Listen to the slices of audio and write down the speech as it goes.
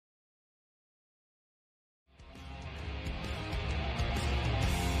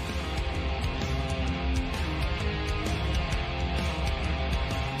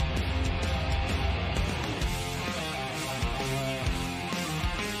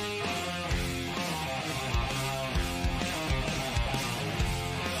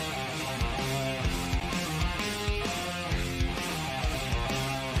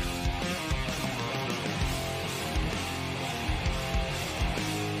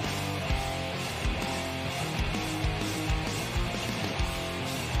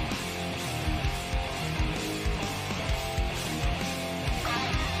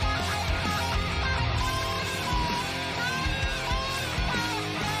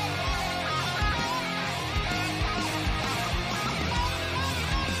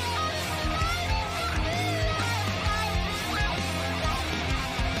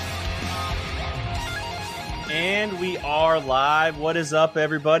we are live. What is up,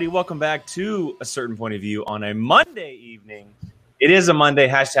 everybody? Welcome back to A Certain Point of View on a Monday evening. It is a Monday.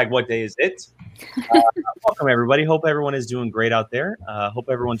 Hashtag what day is it? Welcome, everybody. Hope everyone is doing great out there. Hope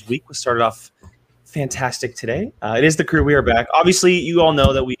everyone's week was started off fantastic today. It is the crew. We are back. Obviously, you all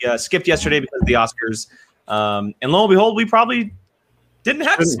know that we skipped yesterday because of the Oscars. And lo and behold, we probably didn't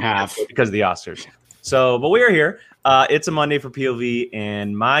have to because of the Oscars. So, but we are here. It's a Monday for POV,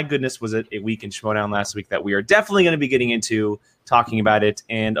 and my goodness, was it a week in Schmoedown last week that we are definitely going to be getting into talking about it.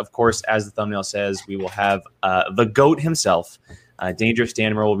 And of course, as the thumbnail says, we will have the GOAT himself, Dangerous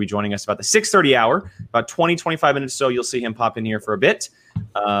Dan Murrell, will be joining us about the 6:30 hour, about 20, 25 minutes. So you'll see him pop in here for a bit.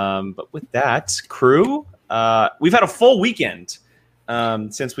 But with that, crew, we've had a full weekend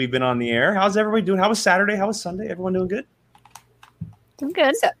since we've been on the air. How's everybody doing? How was Saturday? How was Sunday? Everyone doing good? Doing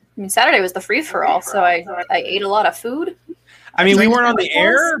good. Saturday was the free-for-all, so I ate a lot of food. I mean, we weren't on the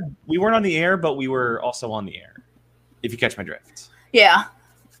air. We weren't on the air, but we were also on the air, if you catch my drift. Yeah,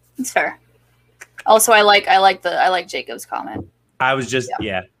 it's fair. Also, I like Jacob's comment. I was just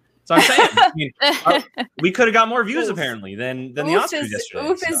So I'm saying, I mean, we could have got more views apparently than the Oscars yesterday.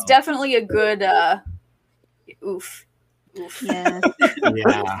 Oof is definitely a good oof. Yeah.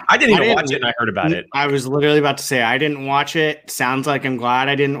 I didn't even watch it, and I heard about it. I was literally about to say I didn't watch it. Sounds like I'm glad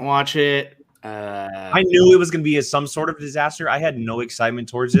I didn't watch it. I knew it was going to be some sort of disaster. I had no excitement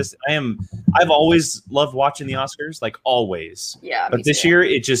towards this. I've always loved watching the Oscars, like always. Yeah. But this year,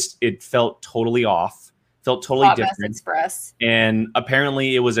 it felt totally off. Felt totally different. Express. And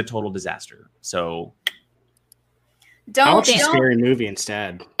apparently, it was a total disaster. So, I watched a scary movie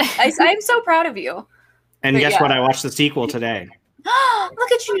instead. I'm so proud of you. And guess what? I watched the sequel today.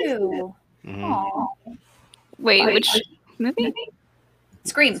 Look at you. Mm-hmm. Wait, which movie?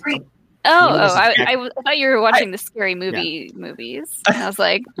 Scream. I thought you were watching the scary movies. I was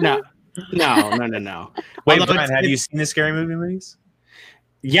like, No. Wait, Brian, have you seen the scary movie movies?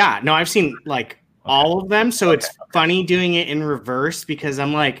 Yeah, no, I've seen like all of them. So it's funny doing it in reverse because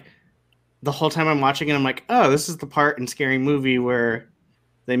I'm like, the whole time I'm watching it, I'm like, oh, this is the part in Scary Movie where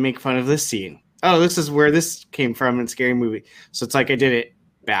they make fun of this scene. Oh, this is where this came from in Scary Movie. So it's like I did it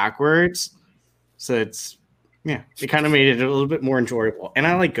backwards. So it kind of made it a little bit more enjoyable. And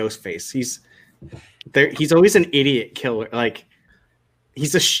I like Ghostface. He's always an idiot killer. Like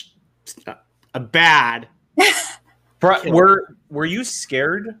he's a bad. Were you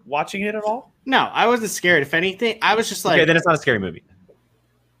scared watching it at all? No, I wasn't scared. If anything, I was just like, okay, then it's not a scary movie.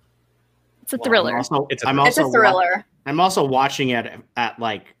 It's a thriller. It's a thriller. I'm also watching it at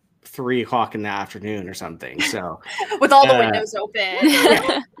like 3:00 in the afternoon or something. So with all the windows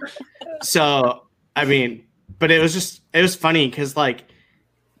open. So I mean, but it was funny because like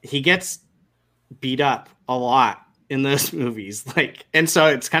he gets beat up a lot in those movies, like, and so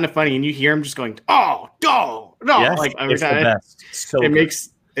it's kind of funny, and you hear him just going, "Oh, no!" Yes, like every it's time. The best. So it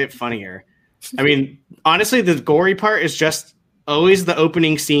makes it funnier. I mean, honestly, the gory part is just always the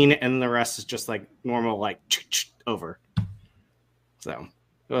opening scene, and the rest is just like normal, like over. So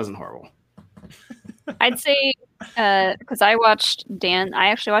it wasn't horrible. I'd say because I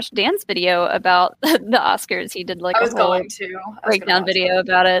actually watched Dan's video about the Oscars. He did like a whole breakdown video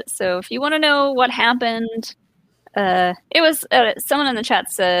about it. So if you want to know what happened, it was someone in the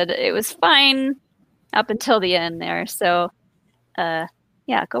chat said it was fine up until the end there. So go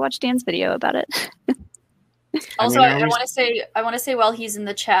watch Dan's video about it. Also, I want to say while he's in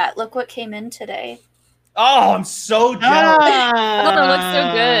the chat, look what came in today. Oh, I'm so jealous. Oh, it looks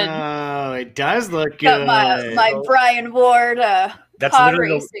so good. Oh, it does look good. Got my Brian Ward pod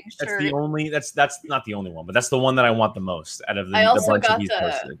racing shirt. That's the only. That's not the only one, but that's the one that I want the most out of the bunch of he's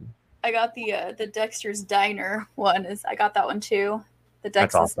posted. I got the Dexter's Diner one. I got that one too. The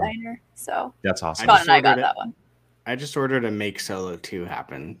Dexter's Diner. So that's awesome. Scott and I got that one. I just ordered a Make Solo 2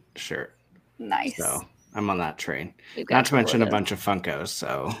 Happen shirt. Nice. So I'm on that train. Not to mention a bunch of Funkos.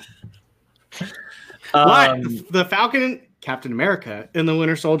 So. What? The Falcon and Captain America and the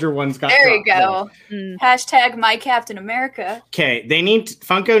Winter Soldier ones got there you go. Hashtag my Captain America. Okay,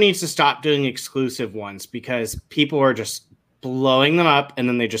 Funko needs to stop doing exclusive ones because people are just blowing them up and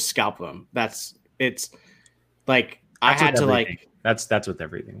then they just scalp them. It's like I had to like that's with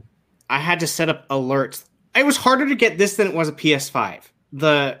everything. I had to set up alerts. It was harder to get this than it was a PS5.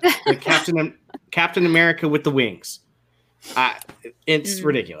 The Captain America with the wings. It's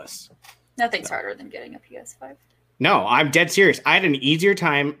ridiculous. Nothing's harder than getting a PS5. No, I'm dead serious. I had an easier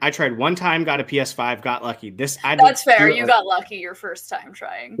time. I tried one time, got a PS5, got lucky. That's fair. You got lucky your first time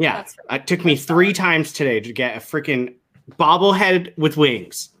trying. Yeah. It took me 3 times today to get a freaking bobblehead with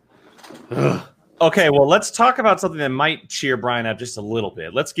wings. Ugh. Okay, well, let's talk about something that might cheer Brian up just a little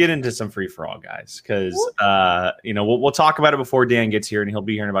bit. Let's get into some free-for-all, guys, because we'll talk about it before Dan gets here, and he'll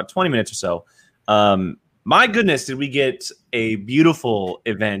be here in about 20 minutes or so. My goodness, did we get a beautiful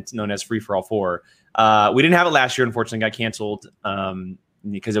event known as Free-for-all 4. We didn't have it last year, unfortunately, got canceled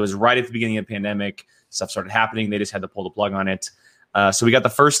because it was right at the beginning of the pandemic. Stuff started happening. They just had to pull the plug on it. So we got the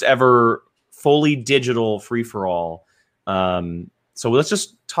first ever fully digital free-for-all. So let's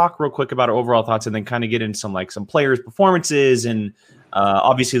just talk real quick about our overall thoughts and then kind of get into some players' performances and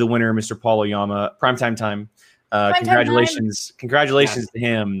obviously the winner, Mr. Paul Oyama, primetime time. Congratulations to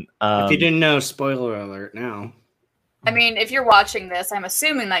him. If you didn't know, spoiler alert now. I mean, if you're watching this, I'm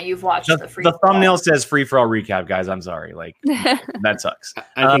assuming that you've watched the free. The thumbnail says free-for-all recap, guys. I'm sorry. That sucks.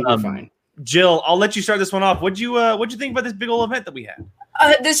 I think we're fine. Jill, I'll let you start this one off. What'd you think about this big old event that we had?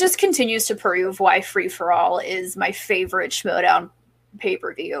 This just continues to prove why free-for-all is my favorite Schmodown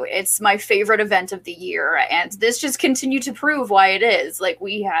pay-per-view. It's my favorite event of the year, and this just continued to prove why it is.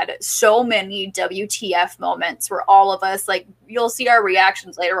 We had so many WTF moments where all of us, you'll see our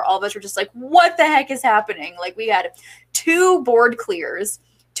reactions later, all of us were just what the heck is happening? We had 2 board clears,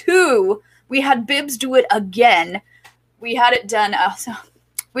 2, we had Bibbs do it again, we had it done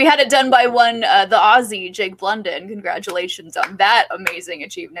by one, the Aussie, Jake Blunden. Congratulations on that amazing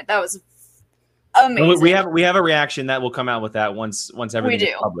achievement. That was amazing. We have a reaction that will come out with that once everything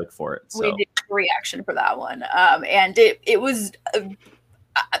is public for it. So. We did a reaction for that one, and it was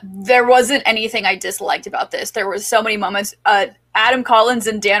there wasn't anything I disliked about this. There were so many moments. Adam Collins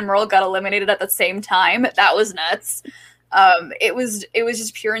and Dan Murrell got eliminated at the same time. That was nuts. It was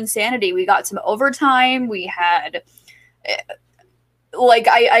just pure insanity. We got some overtime. We had.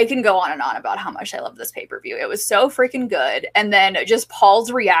 I can go on and on about how much I love this pay-per-view. It was so freaking good. And then just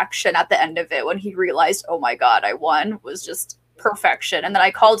Paul's reaction at the end of it when he realized, oh my God, I won, was just perfection. And then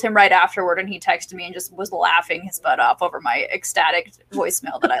I called him right afterward and he texted me and just was laughing his butt off over my ecstatic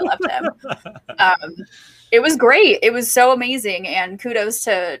voicemail that I left him. It was great. It was so amazing. And kudos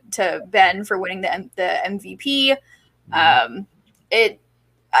to Ben for winning the MVP.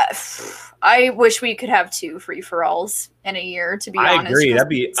 I wish we could have 2 free-for-alls in a year, to be honest. I agree. That'd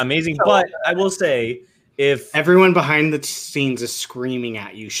be amazing. So but I will say, if everyone behind the scenes is screaming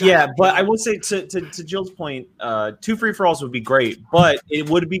at you, but I will say to Jill's point, 2 free-for-alls would be great, but it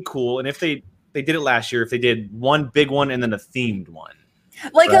would be cool. And if they did it last year, if they did one big one and then a themed one.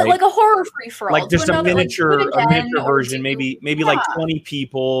 Like a horror free-for-all. Just a miniature version, maybe 20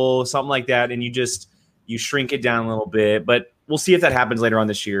 people, something like that, and you shrink it down a little bit. But we'll see if that happens later on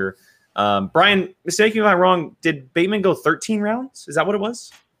this year. Brian, mistake me if I'm wrong. Did Bateman go 13 rounds? Is that what it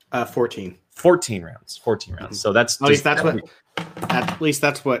was? 14. 14 rounds. 14 rounds. So that's at least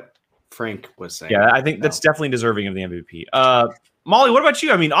that's what Frank was saying. Yeah, I think that's definitely deserving of the MVP. Molly, what about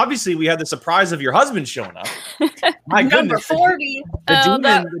you? I mean, obviously we had the surprise of your husband showing up. My Number goodness. 40.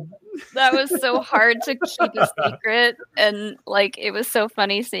 That was so hard to keep a secret, and it was so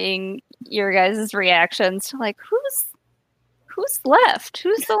funny seeing your guys' reactions to who's left?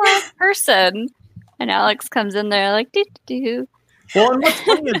 Who's the last person? And Alex comes in there do. Well, and what's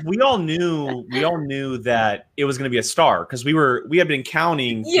funny is we all knew that it was going to be a star because we had been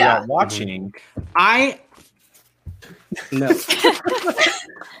counting throughout watching. No.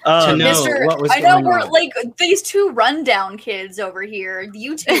 To know Mr. what was I know going we're on. These 2 rundown kids over here.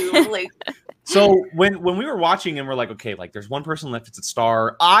 You 2 So when we were watching and we're okay, there's one person left. It's a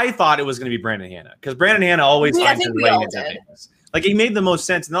star. I thought it was going to be Brandon Hanna because Brandon Hanna always finds his way into things. He made the most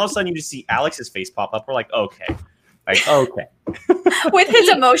sense, and all of a sudden you just see Alex's face pop up. We're okay. With his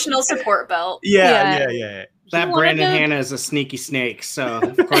emotional support belt. Yeah. That Brandon Hanna is a sneaky snake, so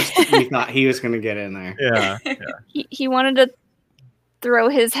of course we thought he was going to get in there. Yeah. He wanted to throw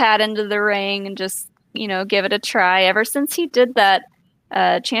his hat into the ring and just give it a try. Ever since he did that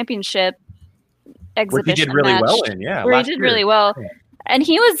championship exhibition where he did really match, well in, where he did really well, and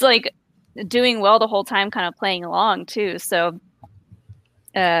he was doing well the whole time, kind of playing along too. So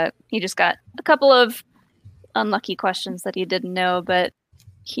he just got a couple of unlucky questions that he didn't know, but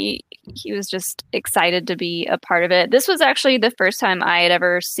he was just excited to be a part of it. This was actually the first time I had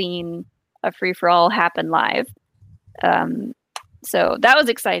ever seen a free-for-all happen live. So that was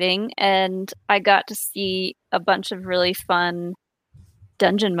exciting, and I got to see a bunch of really fun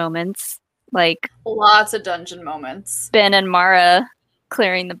dungeon moments, lots of dungeon moments. Ben and Mara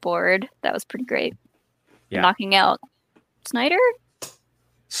clearing the board. That was pretty great. Yeah. Knocking out Snyder,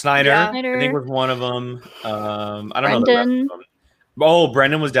 I think was one of them. I don't Brendan. know.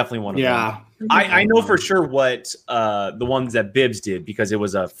 Brendan was definitely one of them. Yeah. I know for sure what the ones that Bibbs did because it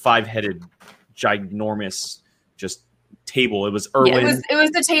was a 5-headed, ginormous, just table. It was Irwin. Yeah, it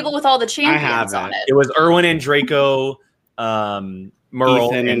was the table with all the champions on it. It was Irwin and Draco,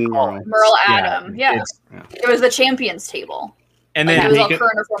 Murrell Ethan and Merle Adam. Yeah. It was the champions table. And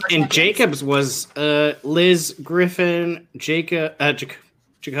then Jacob's was Liz, Griffin,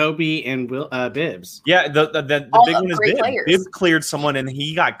 Jacoby, and Bibbs. Yeah, the big one is Bibbs. Bibbs cleared someone and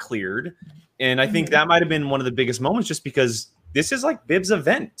he got cleared. And I think that might have been one of the biggest moments just because this is like Bibbs'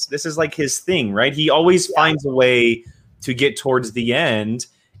 event. This is like his thing, right? He always finds a way to get towards the end.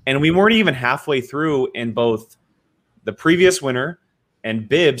 And we weren't even halfway through, and both the previous winner and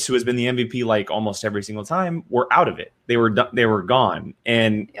Bibbs, who has been the MVP like almost every single time, were out of it. They were gone.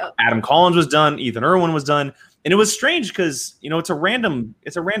 And Adam Collins was done. Ethan Irwin was done. And it was strange because, it's a random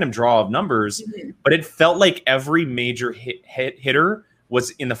draw of numbers, but it felt like every major hitter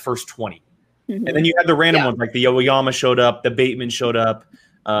was in the first 20. And then you had the random ones, like the Oyama showed up, the Bateman showed up.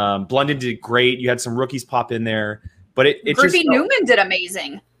 Blunden did great. You had some rookies pop in there. But Griffey Newman did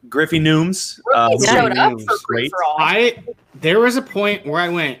amazing. Griffey Nooms showed up for free for all. There was a point where I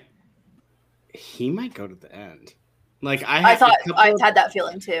went, he might go to the end. Like I had that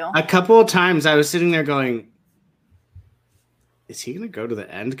feeling too. A couple of times I was sitting there going, is he going to go to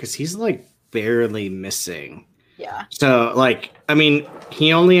the end? Because he's like barely missing. Yeah. So like, I mean,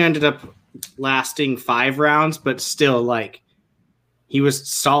 he only ended up lasting 5 rounds, but still like he was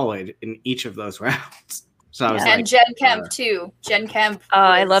solid in each of those rounds. So I was and Jen Kemp too. Jen Kemp. Oh,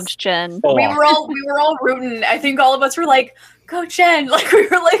 I loved Jen. We were all rooting. I think all of us were like, "Go Jen!" Like we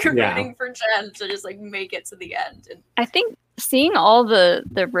were like rooting for Jen to just like make it to the end. And I think seeing all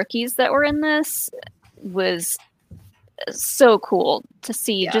the rookies that were in this was so cool to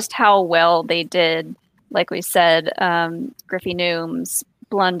see just how well they did. Like we said, Griffey Nooms,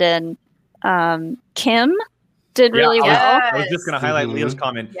 Blunden, Kim did really well. I was just going to highlight Leo's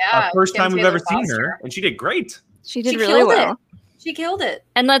comment. First time we've ever seen her, and she did great. She did really well. She killed it.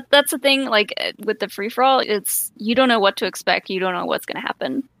 And that's the thing, like with the free for all, it's you don't know what to expect. You don't know what's going to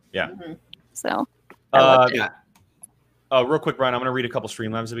happen. Yeah. So. I real quick, Brian, I'm going to read a couple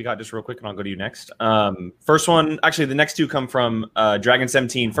Streamlabs that we got just real quick, and I'll go to you next. First one, actually, the next two come from Dragon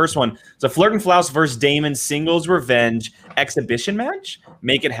 17. First one, it's a Flirt and Flouse versus Damon singles revenge exhibition match.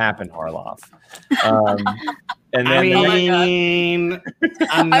 Make it happen, Harloff. And then I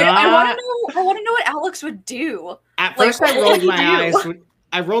want to know what Alex would do. At first, I rolled my eyes.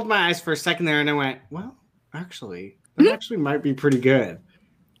 I rolled my eyes for a second there, and I went, "Well, actually, that actually might be pretty good."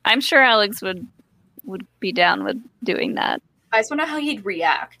 I'm sure Alex would be down with doing that. I just want to know how he'd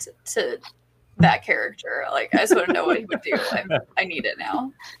react to that character. Like, I just want to know what he would do. I need it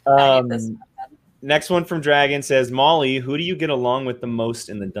now. Next one from Dragon says, Molly, who do you get along with the most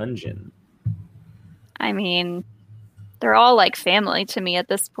in the dungeon? I mean, they're all like family to me at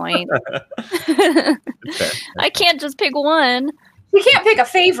this point. I can't just pick one. You can't pick a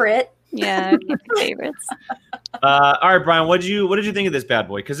favorite. Yeah, I can't pick favorites. All right, Brian, what did you think of this bad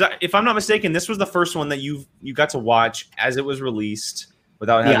boy? Because if I'm not mistaken, this was the first one that you got to watch as it was released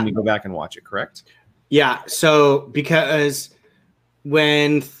without having to go back and watch it, correct? Yeah. So because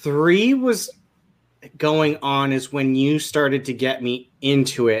when 3 was going on is when you started to get me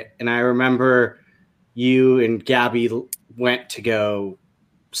into it, and I remember you and Gabby went to go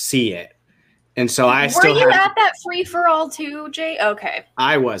see it, and so I still. Were you at that free for all too, Jay? Okay.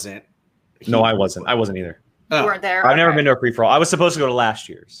 I wasn't. No, I wasn't. I wasn't either. You weren't there. I've never been to a free for all. I was supposed to go to last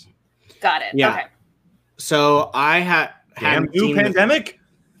year's. Got it. Yeah. Okay. So I had pandemic.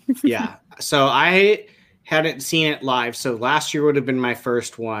 Yeah. So I hadn't seen it live. So last year would have been my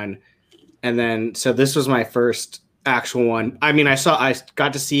first one, and then so this was my first actual one. I mean, I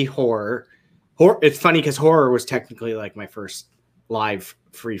got to see horror. It's funny because horror was technically like my first live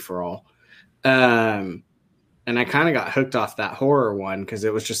free for all, and I kind of got hooked off that horror one because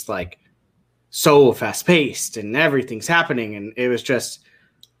it was just like so fast paced and everything's happening, and it was just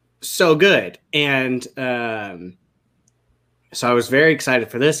so good. And so I was very excited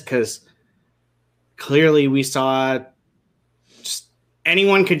for this because clearly we saw just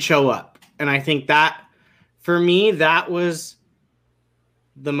anyone could show up, and I think that for me that was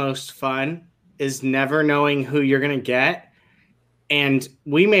the most fun. Is never knowing who you're going to get. And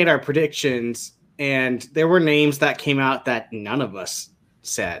we made our predictions, and there were names that came out that none of us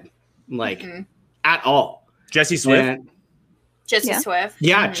said, like, at all. Jesse Swift. Jesse Swift.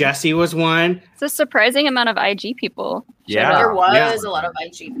 Yeah, Jesse was one. It's a surprising amount of IG people. Yeah. There was a lot of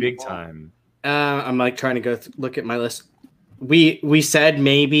IG people. Big time. I'm like trying to go look at my list. We said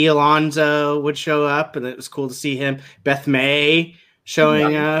maybe Alonzo would show up, and it was cool to see him. Beth May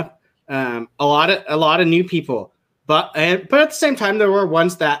showing up. A lot of new people, but at the same time, there were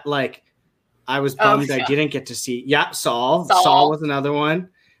ones that like I was bummed I didn't get to see. Yeah, Saul. Saul was another one.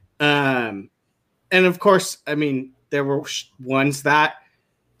 And of course, I mean, there were ones that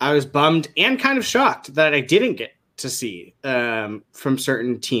I was bummed and kind of shocked that I didn't get to see from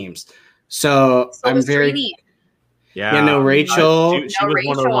certain teams. So I'm very Trini. Yeah, no Rachel. She was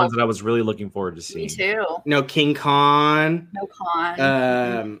one of the ones that I was really looking forward to seeing. Me too. No King Khan. No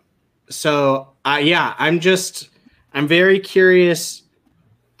Khan. So I'm very curious.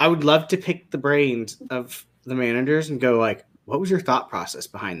 I would love to pick the brains of the managers and go like, what was your thought process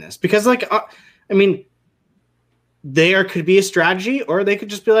behind this? Because like, I mean, there could be a strategy, or they could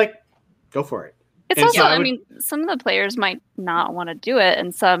just be like, go for it. It's and also, I mean, some of the players might not want to do it,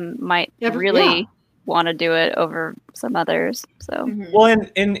 and some might really want to do it over some others. So well,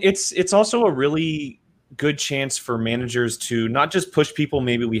 and it's also a really good chance for managers to not just push people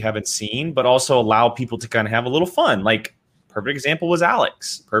maybe we haven't seen, but also allow people to kind of have a little fun. Like perfect example was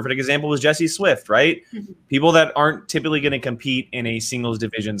Alex. Perfect example was Jesse Swift, right? Mm-hmm. People that aren't typically going to compete in a singles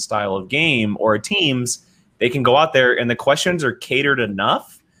division style of game or teams, they can go out there and the questions are catered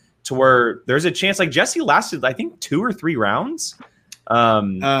enough to where there's a chance. Like Jesse lasted, I think, 2 or 3 rounds.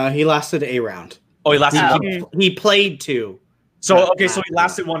 He lasted a round. Oh, he lasted. He played 2. So so he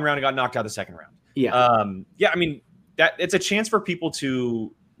lasted 1 round and got knocked out the second round. Yeah. I mean that it's a chance for people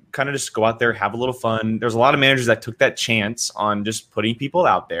to kind of just go out there, have a little fun. There's a lot of managers that took that chance on just putting people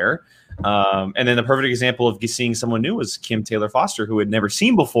out there. And then the perfect example of seeing someone new was Kim Taylor Foster, who had never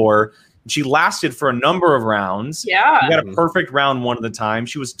seen before. She lasted for a number of rounds. Yeah. She got a perfect round one of the time.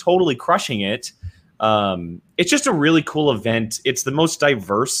 She was totally crushing it. It's just a really cool event. It's the most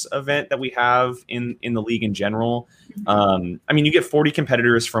diverse event that we have in the league in general. I mean, you get 40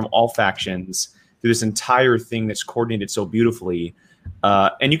 competitors from all factions through this entire thing that's coordinated so beautifully.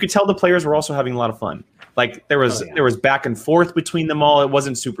 And you could tell the players were also having a lot of fun. Like there was back and forth between them all. It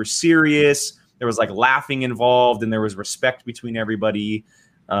wasn't super serious. There was like laughing involved, and there was respect between everybody.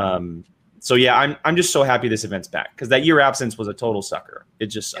 So yeah, I'm just so happy this event's back, because that year absence was a total sucker. It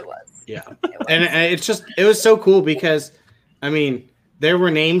just sucked. It was. Yeah. And it was so cool because, I mean, there were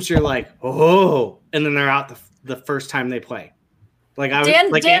names you're like, oh, and then they're out the first time they play. Like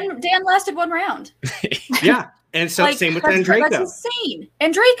Dan lasted 1 round. Yeah. And so like, same with Draco. That's insane.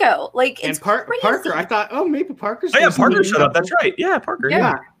 And Draco, like, it's Parker. I thought, oh, maybe Parker's. Oh yeah, Parker showed up. That's right. Yeah, Parker.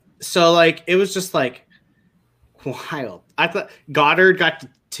 Yeah. So like, it was just like wild. I thought Goddard got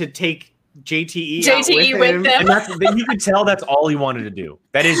to take JTE with them. And you could tell that's all he wanted to do.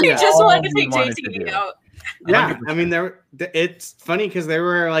 That is, he just wanted to take JTE out. Yeah, 100%. I mean, it's funny because there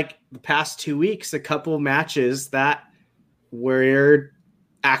were like the past 2 weeks, a couple matches that were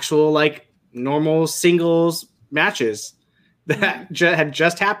actual like normal singles matches that had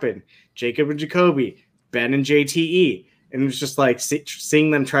just happened. Jacob and Jacoby, Ben and JTE, and it was just like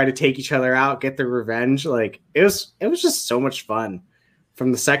seeing them try to take each other out, get their revenge. Like it was just so much fun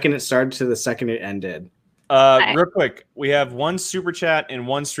from the second it started to the second it ended. Real quick, we have 1 super chat and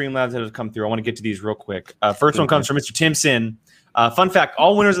 1 Streamlabs that have come through. I want to get to these real quick. First one comes from Mr. Timson. Fun fact: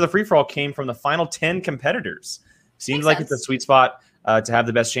 all winners of the free for all came from the final 10 competitors. Seems like it's a sweet spot to have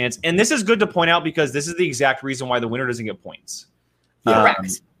the best chance. And this is good to point out because this is the exact reason why the winner doesn't get points.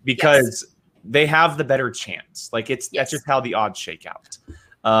 Correct. Because they have the better chance. Like that's just how the odds shake out.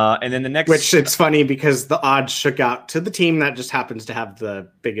 And then the next, which it's funny because the odds shook out to the team that just happens to have the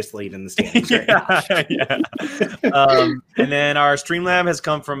biggest lead in the standings. Right and then our Streamlab has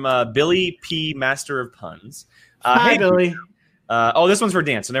come from Billy P, Master of Puns. Hi, Billy. This one's for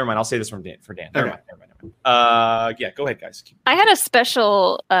Dan, so never mind. I'll say this for Dan. Never mind. Yeah, go ahead, guys. I had a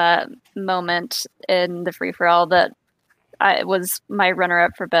special moment in the free for all that was my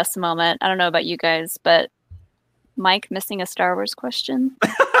runner-up for best moment. I don't know about you guys, but Mike missing a Star Wars question.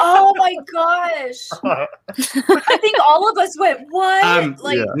 Oh my gosh! I think all of us went, what?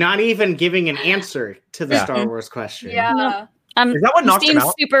 Not even giving an answer to the Star Wars question. Yeah. Is that what knocked him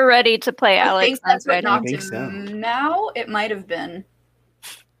out? Super ready to play Alex. I think that's what knocked him. Now it might have been.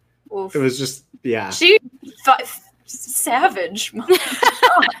 Oof. It was just She savage.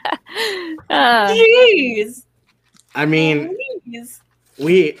 Jeez. I mean,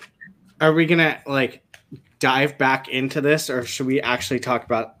 are we gonna like dive back into this, or should we actually talk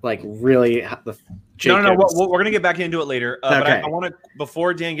about like really the Jacobs? No. We're gonna get back into it later. But I want to,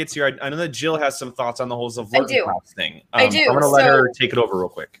 before Dan gets here, I know that Jill has some thoughts on the whole Zoltan thing. I do. I'm gonna let her take it over real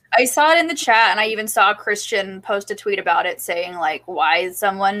quick. I saw it in the chat, and I even saw Christian post a tweet about it saying like, why is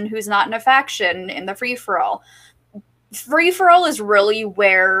someone who's not in a faction in the free for all? Free for all is really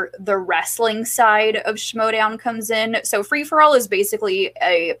where the wrestling side of Schmodown comes in. So free for all is basically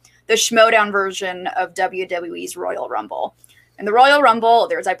the Schmodown version of WWE's Royal Rumble. In the Royal Rumble,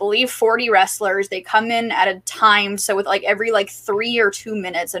 there's, I believe, 40 wrestlers. They come in at a time. So with like every like 3 or 2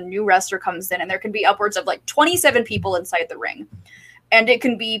 minutes, a new wrestler comes in, and there can be upwards of like 27 people inside the ring. And it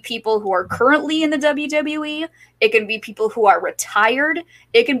can be people who are currently in the WWE. It can be people who are retired.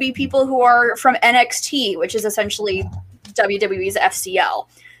 It can be people who are from NXT, which is essentially WWE's FCL.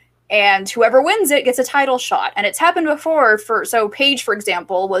 And whoever wins it gets a title shot. And it's happened before. So Paige, for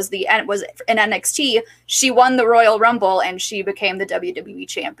example, was in NXT. She won the Royal Rumble and she became the WWE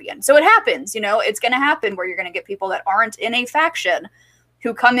champion. So it happens, it's going to happen where you're going to get people that aren't in a faction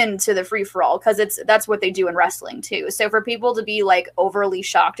who come into the free-for-all, because that's what they do in wrestling too. So for people to be like overly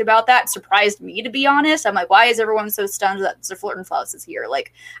shocked about that surprised me, to be honest. I'm like, why is everyone so stunned that Sir Flirt and Flouse is here?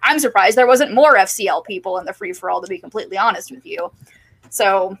 Like, I'm surprised there wasn't more FCL people in the free-for-all, to be completely honest with you.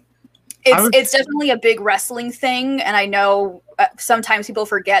 So it's definitely a big wrestling thing, and I know sometimes people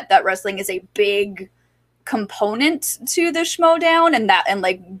forget that wrestling is a big component to the Schmodown, and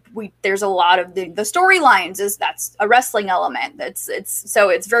there's a lot of the storylines that's a wrestling element.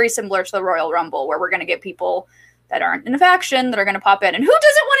 It's very similar to the Royal Rumble, where we're going to get people that aren't in a faction that are going to pop in. And who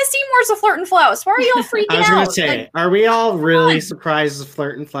doesn't want to see more of Flirt and Flouse? Why are you all freaking out? I was going to say, are we all really surprised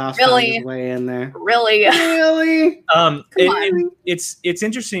Flirt and Flouse found his way in there? Really? It's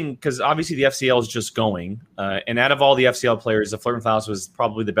interesting because obviously the FCL is just going, and out of all the FCL players, the Flirt and Flouse was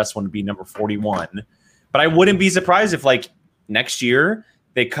probably the best one to be number 41. But I wouldn't be surprised if like next year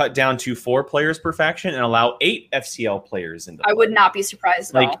they cut down to 4 players per faction and allow 8 FCL players into. I would not be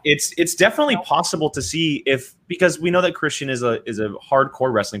surprised. Like it's definitely possible to see because we know that Christian is a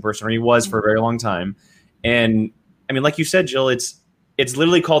hardcore wrestling person, or he was for a very long time. And I mean, like you said, Jill, it's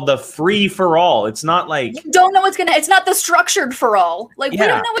literally called the free for all. It's not like you don't know it's not the structured for all. Like, we don't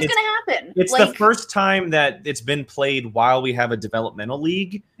know what's gonna happen. It's the first time that it's been played while we have a developmental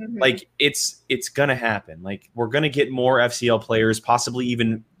league. Mm-hmm. Like it's gonna happen. Like, we're gonna get more FCL players, possibly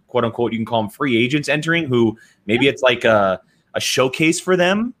even quote unquote, you can call them free agents entering, who maybe it's like a showcase for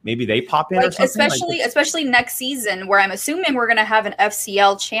them. Maybe they pop in, or something. Especially next season, where I'm assuming we're gonna have an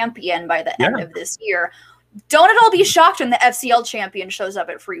FCL champion by the end of this year. Don't at all be shocked when the FCL champion shows up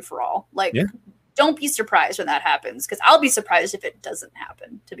at free-for-all. Like, don't be surprised when that happens, because I'll be surprised if it doesn't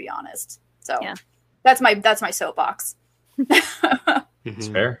happen, to be honest. So that's my soapbox. It's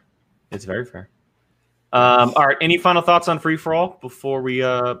fair. It's very fair. All right. Any final thoughts on free-for-all before we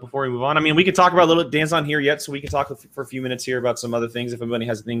move on? I mean, we could talk about a little. Dan's not here yet, so we can talk for a few minutes here about some other things if anybody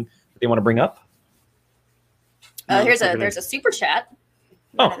has anything that they want to bring up. There's a super chat.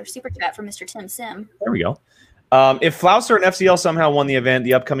 Another super chat from Mr. Tim Sim. There we go. If Flouser and FCL somehow won the event,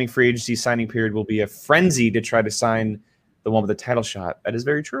 the upcoming free agency signing period will be a frenzy to try to sign the one with the title shot. That is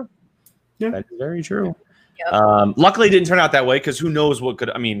very true. Yeah. That is very true. Yep. Luckily, it didn't turn out that way, because who knows what could.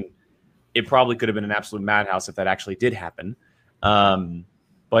 I mean, it probably could have been an absolute madhouse if that actually did happen.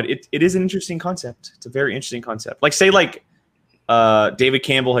 But it is an interesting concept. It's a very interesting concept. Like, say, David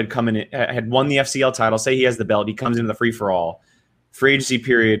Campbell had won the FCL title. Say he has the belt. He comes into the free for all. Free agency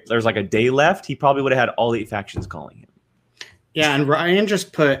period, there's like a day left. He probably would have had all 8 factions calling him. Yeah, and Ryan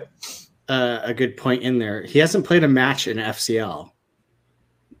just put a good point in there. He hasn't played a match in FCL.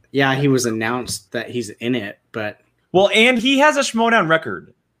 Yeah, he was announced that he's in it, but and he has a Schmodown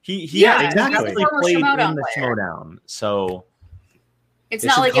record. He exactly played in the Schmodown, so it's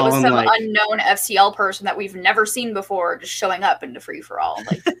not like it was some unknown FCL person that we've never seen before just showing up into free for all.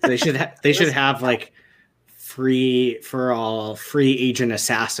 Like, they should have like free for all free agent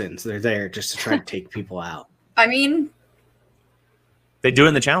assassins. They're there just to try to take people out. I mean, they do it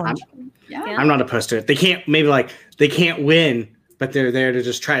in the challenge. I'm not opposed to it. They can't they can't win, but they're there to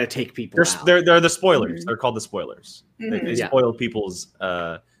just try to take people out. They're the spoilers. Mm-hmm. They're called the spoilers. Mm-hmm. They spoil people's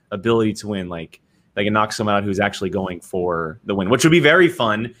ability to win. Like, they can knock someone out who's actually going for the win, which would be very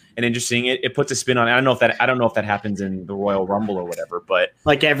fun and interesting. It puts a spin on it. I don't know if that happens in the Royal Rumble or whatever, but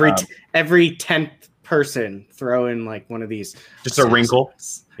like every 10th person throw in like one of these, just a wrinkle,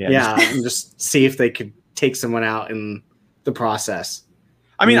 and just see if they could take someone out in the process.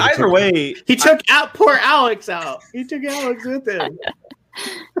 I mean, either way, he took poor Alex out. He took Alex with him.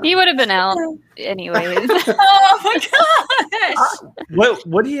 He would have been out anyways. Oh my gosh!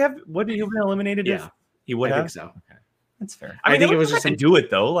 Would he have been eliminated? Yeah, if he would have. I think so. Okay. That's fair. I think it was just to do it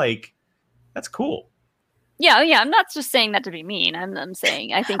though. Like, that's cool. Yeah. I'm not just saying that to be mean. I'm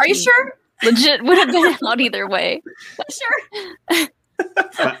saying I think. Are you sure? Legit would have been out either way. Sure.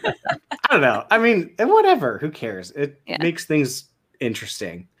 I don't know. I mean, whatever. Who cares? It makes things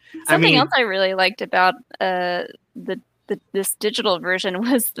interesting. Something else I really liked about this digital version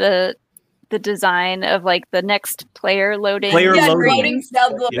was the the design of like the next player loading. Loading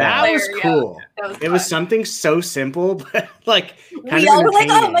stub. That was cool. It was something so simple, but like we all were like,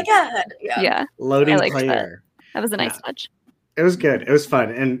 "Oh my god!" Yeah, loading player. That was a nice touch. It was good. It was fun,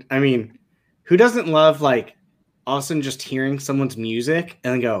 and I mean, who doesn't love like all of a sudden just hearing someone's music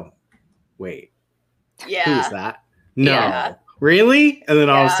and then go, "Wait, who is that?" No, really? And then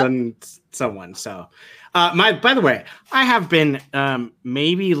all of a sudden, someone. So, by the way, I have been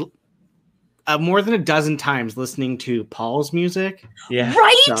maybe more than a dozen times listening to Paul's music. Yeah,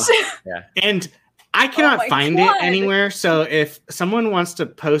 right. So, and I cannot find it anywhere. So if someone wants to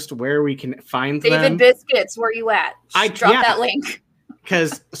post where we can find David Biscuits, where you at? Drop that link.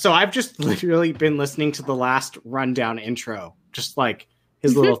 Because I've just literally been listening to the last rundown intro, just like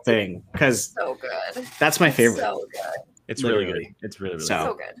his little thing. Because so good. That's my favorite. So good. It's really good. It's really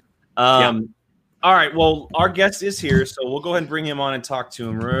so good. All right. Well, our guest is here, so we'll go ahead and bring him on and talk to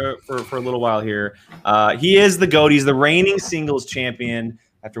him for a little while here. He is the GOAT. He's the reigning singles champion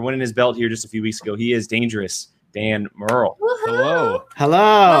after winning his belt here just a few weeks ago. He is Dangerous Dan Murrell.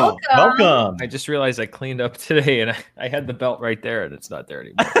 Hello. Welcome. I just realized I cleaned up today and I had the belt right there and it's not there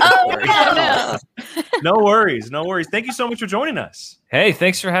anymore. Oh, no worries. Thank you so much for joining us. Hey,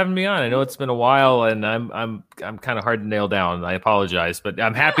 thanks for having me on. I know it's been a while and I'm kind of hard to nail down. I apologize, but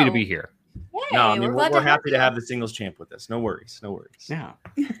I'm happy to be here. Yay, we're happy to have the singles champ with us. No worries. Yeah.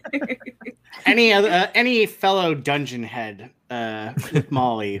 Any fellow dungeon head with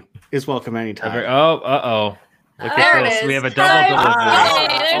Molly is welcome anytime. Oh. Look at this. We have a double delivery.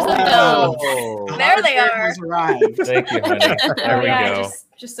 There's a bell. There they are. Thank you, honey. There we go.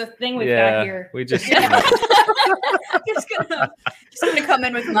 Just a thing we've got here. We just just gonna come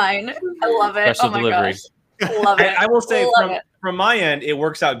in with mine. I love it. Special delivery. Gosh. Love it. I will say from my end, it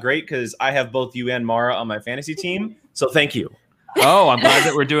works out great because I have both you and Mara on my fantasy team. So thank you. Oh, I'm glad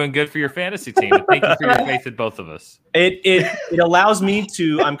that we're doing good for your fantasy team. Thank you for your faith in both of us. It allows me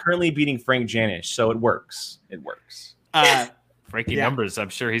to. I'm currently beating Frank Janish, so it works. Frankie numbers. I'm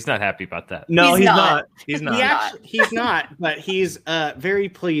sure he's not happy about that. No, he's not. He's not. But he's very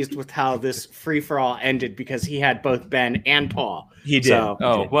pleased with how this free for all ended because he had both Ben and Paul. He did.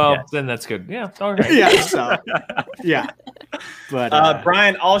 So, then that's good. Yeah, all right. Yeah. So, yeah. But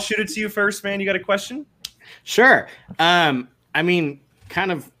Brian, I'll shoot it to you first, man. You got a question? Sure. I mean, kind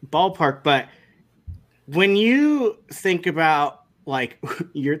of ballpark, but when you think about like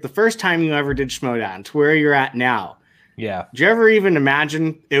the first time you ever did Schmoedown to where you're at now, yeah. Did you ever even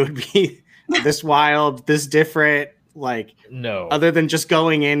imagine it would be this wild, this different? Like, no. Other than just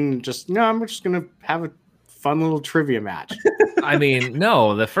going in, I'm just gonna have a fun little trivia match. I mean,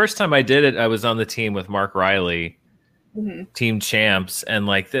 no. The first time I did it, I was on the team with Mark Riley. Mm-hmm. Team champs, and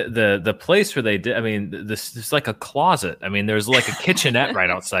like the place where they did, I mean, this is like a closet. I mean, there's like a kitchenette right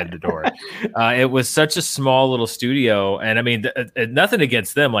outside the door. It was such a small little studio, and I mean, nothing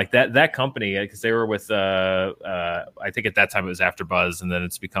against them, like that company, because they were with I think at that time it was AfterBuzz, and then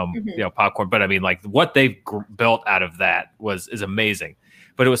it's become Popcorn. But I mean, like what they've built out of that is amazing.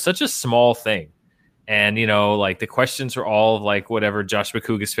 But it was such a small thing. And, like the questions were all of like whatever Josh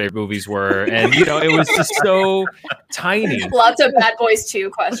McCouga's favorite movies were. And, it was just so tiny. Lots of Bad Boys 2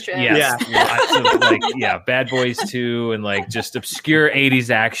 questions. Yes, lots of Bad Boys 2 and like just obscure 80s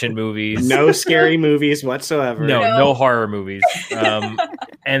action movies. No scary movies whatsoever. No horror movies.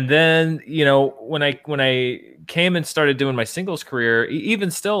 And then, when I came and started doing my singles career,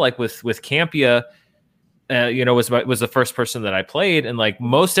 even still like with Campia, was the first person that I played, and like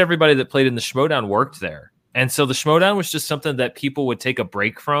most everybody that played in the Schmoedown worked there, and so the Schmoedown was just something that people would take a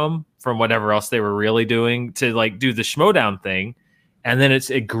break from whatever else they were really doing to like do the Schmoedown thing, and then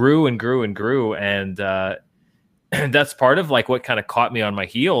it grew and grew and grew, and that's part of like what kind of caught me on my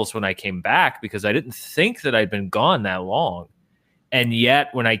heels when I came back, because I didn't think that I'd been gone that long, and yet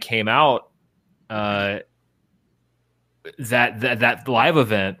when I came out, that live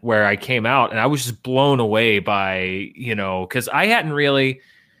event where I came out and I was just blown away by, because I hadn't really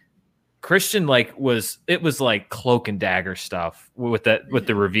Christian it was like cloak and dagger stuff with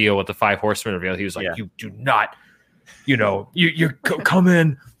the reveal, with the 5 horsemen reveal. He was like, you do not, you come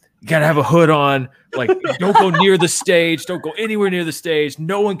in, you gotta have a hood on, like don't go near the stage, don't go anywhere near the stage,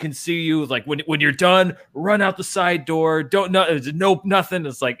 no one can see you, like when you're done, run out the side door, nothing.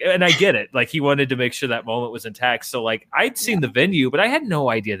 It's like, and I get it, like he wanted to make sure that moment was intact. So like I'd seen the venue, but I had no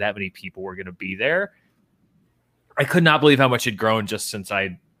idea that many people were going to be there. I could not believe how much had grown just since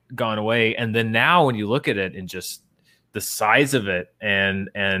I'd gone away. And then now when you look at it and just the size of it and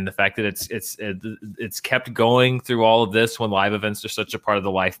the fact that it's kept going through all of this when live events are such a part of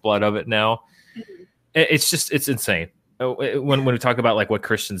the lifeblood of it now, it's insane. when we talk about like what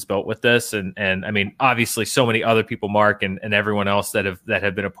Christian's built with this, and I mean, obviously, so many other people, Mark and everyone else that have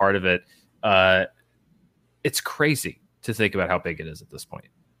been a part of it. It's crazy to think about how big it is at this point.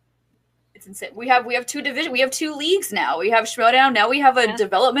 It's insane. We have two divisions. We have two leagues now. We have Schmodown. Now we have a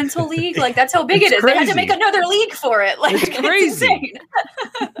developmental league. Like, that's how big it is. Crazy. They had to make another league for it. Like, it's crazy.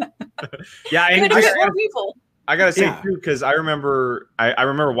 Yeah, and I gotta say too, because I remember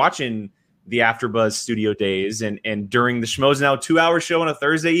watching the AfterBuzz Studio Days, and during the Schmoes Now 2-hour show on a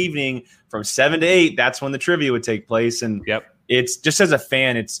Thursday evening from 7 to 8, that's when the trivia would take place. And it's just, as a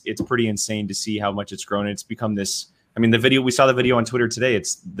fan, it's pretty insane to see how much it's grown. It's become this. I mean, we saw the video on Twitter today.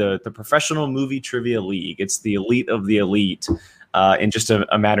 It's the Professional Movie Trivia League. It's the elite of the elite in just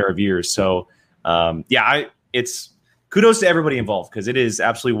a matter of years. So it's kudos to everybody involved, because it is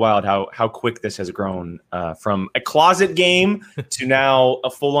absolutely wild how quick this has grown from a closet game to now a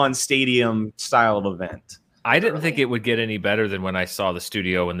full-on stadium style of event. I didn't think it would get any better than when I saw the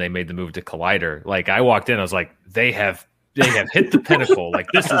studio when they made the move to Collider. Like, I walked in, I was like, they have hit the pinnacle. Like,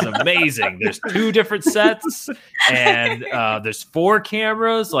 this is amazing. There's 2 different sets, and there's 4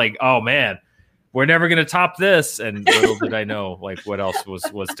 cameras. Like, oh man, we're never gonna top this. And little did I know, like, what else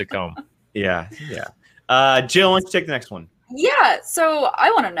was to come. Yeah. Jill, why don't you take the next one? Yeah, so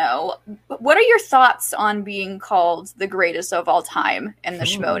I want to know, what are your thoughts on being called the greatest of all time in the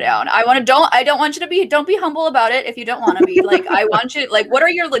Schmodown? Don't be humble about it if you don't want to be. Like, I want you, like, what are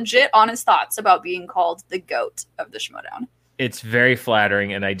your legit, honest thoughts about being called the GOAT of the Schmodown? It's very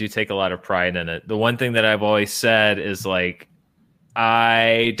flattering, and I do take a lot of pride in it. The one thing that I've always said is, like,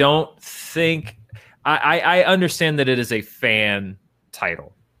 I don't think I understand that it is a fan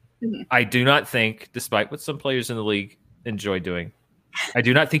title. Mm-hmm. I do not think, despite what some players in the league enjoy doing, I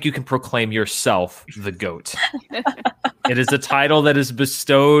do not think you can proclaim yourself the GOAT. It is a title that is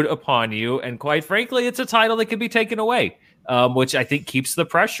bestowed upon you, and quite frankly, it's a title that can be taken away, which I think keeps the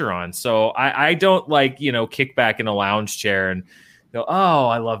pressure on. So I don't, like, kick back in a lounge chair and go, oh,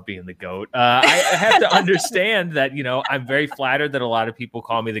 I love being the GOAT. I have to understand that, I'm very flattered that a lot of people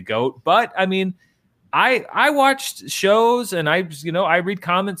call me the GOAT, but I mean, I watched shows, and I read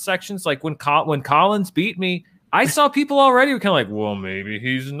comment sections. Like, when Collins beat me, I saw people already were kind of like, well, maybe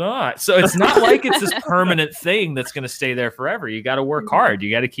he's not. So it's not like it's this permanent thing that's going to stay there forever. You got to work hard.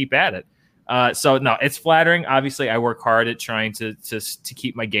 You got to keep at it. So no, it's flattering. Obviously, I work hard at trying to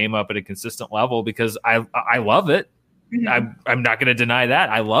keep my game up at a consistent level, because I love it. Mm-hmm. I'm not going to deny that.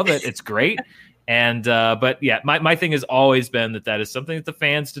 I love it. It's great. And but yeah, my thing has always been that is something that the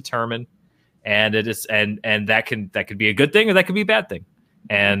fans determine, and it is and that could be a good thing or that could be a bad thing.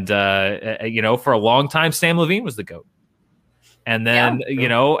 And for a long time, Sam Levine was the GOAT, and then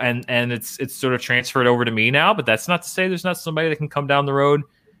and it's sort of transferred over to me now. But that's not to say there's not somebody that can come down the road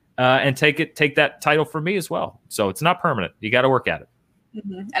and take that title from me as well. So it's not permanent. You got to work at it.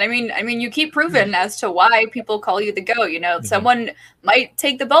 Mm-hmm. And I mean, you keep proving as to why people call you the GOAT. Mm-hmm. Someone might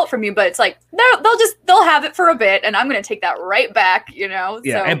take the belt from you, but it's like, no, they'll have it for a bit, and I'm going to take that right back. Yeah.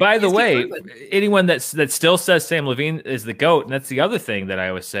 So and by the way, anyone that still says Sam Levine is the GOAT, and that's the other thing that I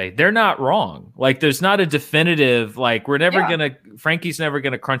always say, they're not wrong. Like, there's not a definitive, like, Frankie's never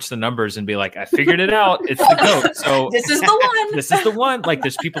gonna crunch the numbers and be like, I figured it out. It's the GOAT. So this is the one. This is the one. Like,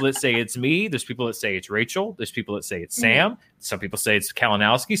 there's people that say it's me. There's people that say it's Rachel. There's people that say it's Sam. Some people say it's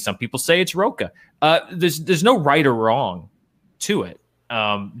Kalinowski. Some people say it's Roka. There's no right or wrong to it.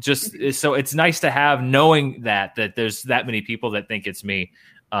 So it's nice to have, knowing that there's that many people that think it's me.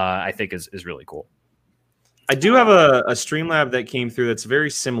 I think is really cool. I do have a Streamlab that came through that's very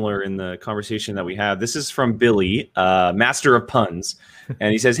similar in the conversation that we have. This is from Billy, master of puns,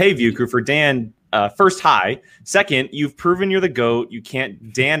 and he says, "Hey, View Crew, for Dan. First, hi. Second, you've proven you're the GOAT. You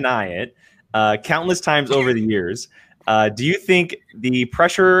can't deny it. Countless times over the years." Do you think the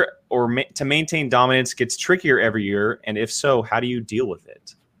pressure to maintain dominance gets trickier every year? And if so, how do you deal with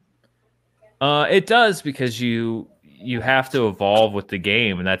it? It does, because you have to evolve with the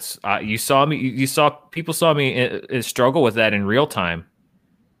game. And that's, people saw me struggle with that in real time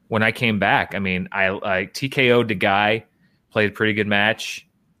when I came back. I mean, I TKO'd the guy, played a pretty good match,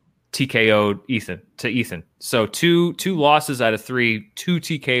 TKO'd Ethan. So two losses out of 3, 2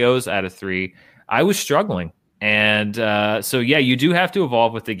 TKOs out of 3. I was struggling. And so, yeah, you do have to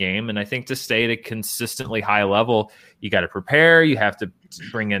evolve with the game. And I think to stay at a consistently high level, you got to prepare. You have to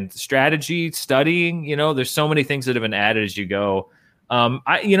bring in strategy, studying. There's so many things that have been added as you go. A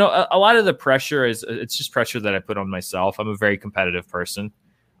lot of the pressure it's just pressure that I put on myself. I'm a very competitive person.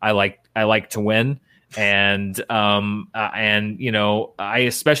 I like to win. And I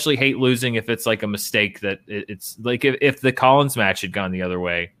especially hate losing if it's like a mistake that it's like if the Collins match had gone the other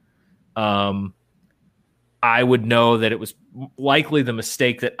way. I would know that it was likely the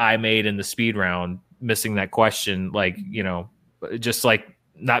mistake that I made in the speed round, missing that question. Like, just like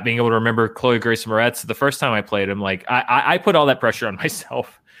not being able to remember Chloe Grace Moretz the first time I played him. Like I put all that pressure on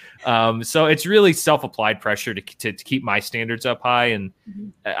myself. So it's really self-applied pressure to keep my standards up high, and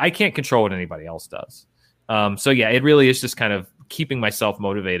I can't control what anybody else does. So yeah, it really is just kind of keeping myself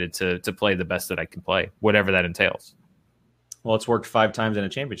motivated to play the best that I can play, whatever that entails. Well, it's worked 5 times in a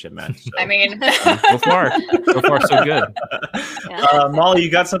championship match. So. I mean, so far so good. Yeah. Molly, you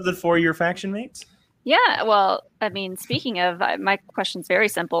got something for your faction mates? Yeah, well, I mean, speaking of, my question's very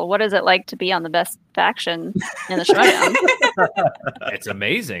simple. What is it like to be on the best faction in the showdown? It's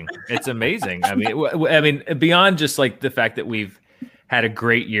amazing. It's amazing. I mean, beyond just like the fact that we've had a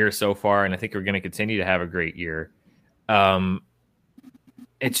great year so far, and I think we're going to continue to have a great year.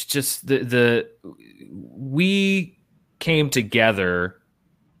 It's just we came together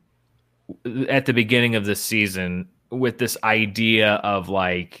at the beginning of this season with this idea of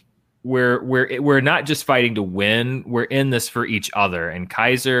like, we're not just fighting to win, we're in this for each other. And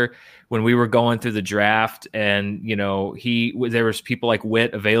Kaiser, when we were going through the draft, and there was people like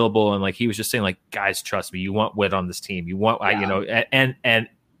Witt available, and like he was just saying like, guys, trust me, you want Witt on this team, you want and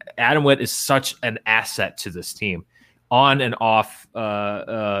Adam Witt is such an asset to this team, on and off,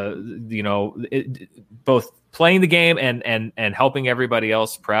 both playing the game and helping everybody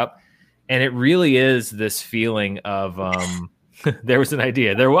else prep. And it really is this feeling of there was an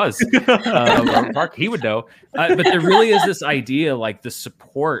idea. There was. Mark, he would know. But there really is this idea, like the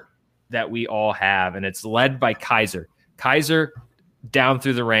support that we all have, and it's led by Kaiser. Kaiser down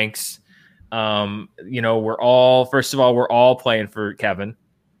through the ranks. We're all playing for Kevin.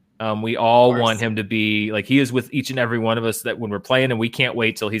 We all want him to be like, he is with each and every one of us that when we're playing, and we can't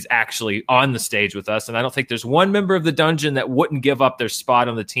wait till he's actually on the stage with us. And I don't think there's one member of the dungeon that wouldn't give up their spot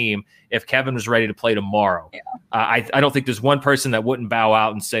on the team if Kevin was ready to play tomorrow. Yeah. I don't think there's one person that wouldn't bow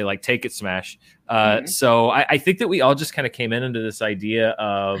out and say like, take it, Smash. So I think that we all just kind of came into this idea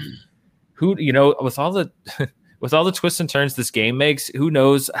of who, with all the twists and turns this game makes, who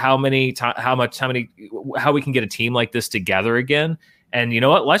knows how we can get a team like this together again. And you know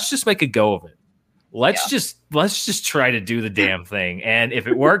what? Let's just make a go of it. Let's just try to do the damn thing. And if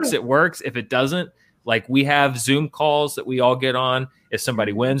it works, it works. If it doesn't, like, we have Zoom calls that we all get on. If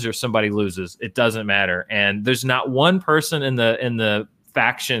somebody wins or somebody loses, it doesn't matter. And there's not one person in the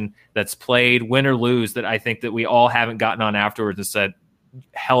faction that's played, win or lose, that I think that we all haven't gotten on afterwards and said,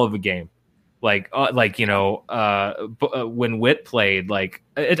 hell of a game. When Witt played,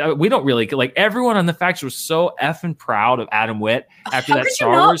 we don't really like, everyone on the faction was so effing proud of Adam Witt after that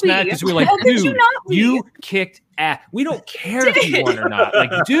Star Wars match, because we were like, dude, you kicked ass. We don't care if you won or not. Like,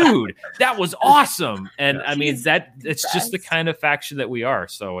 dude, that was awesome. And I mean, it's just the kind of faction that we are.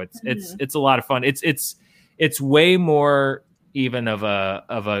 So it's a lot of fun. It's way more even of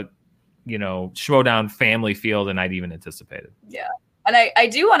a Schmodown family feel than I'd even anticipated. Yeah. And I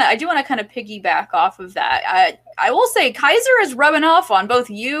do want to kind of piggyback off of that. I will say Kaiser is rubbing off on both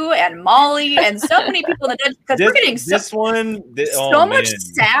you and Molly and so many people in the dungeon, because we're getting so much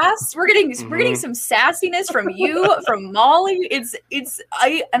sass. We're getting some sassiness from you, from Molly.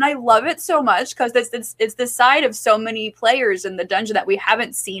 I love it so much, because it's the side of so many players in the dungeon that we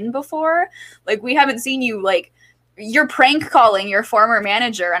haven't seen before. Like, we haven't seen you like, you're prank calling your former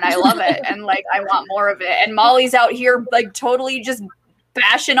manager, and I love it. And like, I want more of it. And Molly's out here like totally just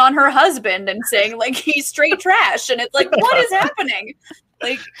bashing on her husband and saying like he's straight trash. And it's like, what is happening?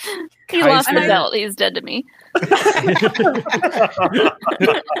 Like, he lost his belt. He's dead to me.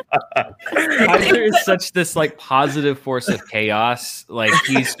 Kaiser is such this like positive force of chaos. Like,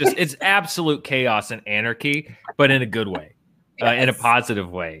 it's absolute chaos and anarchy, but in a good way. In a positive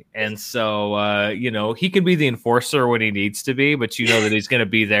way. And so, he can be the enforcer when he needs to be, but that he's going to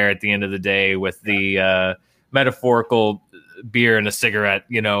be there at the end of the day with the metaphorical beer and a cigarette,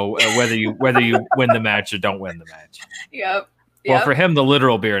 whether you win the match or don't win the match. Yep. Well, for him, the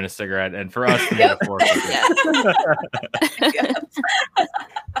literal beer and a cigarette, and for us, the metaphorical.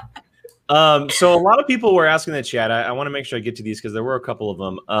 So a lot of people were asking in the chat. I want to make sure I get to these because there were a couple of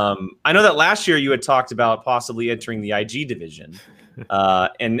them. I know that last year you had talked about possibly entering the IG division,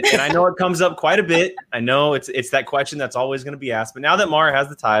 and I know it comes up quite a bit. I know it's that question that's always going to be asked. But now that Mara has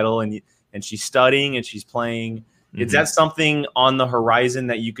the title and she's studying and she's playing, is that something on the horizon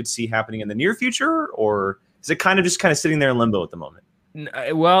that you could see happening in the near future, or is it kind of sitting there in limbo at the moment?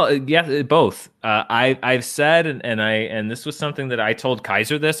 Well, yeah, both. I've said, and this was something that I told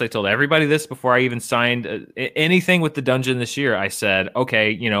Kaiser this. I told everybody this before I even signed anything with the dungeon this year. I said,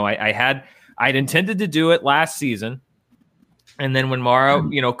 okay, I'd intended to do it last season, and then when Mara,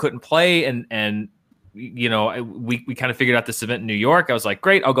 couldn't play, and we kind of figured out this event in New York. I was like,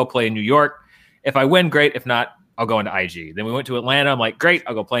 great, I'll go play in New York. If I win, great. If not, I'll go into IG. Then we went to Atlanta. I'm like, great,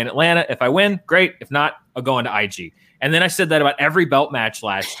 I'll go play in Atlanta. If I win, great. If not, I'll go into IG. And then I said that about every belt match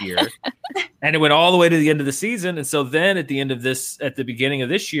last year. And it went all the way to the end of the season. And so then at the beginning of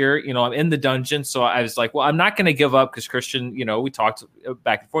this year, I'm in the dungeon. So I was like, well, I'm not going to give up because Christian, we talked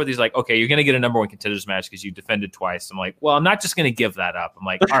back and forth. He's like, okay, you're going to get a number one contenders match because you defended twice. I'm like, well, I'm not just going to give that up. I'm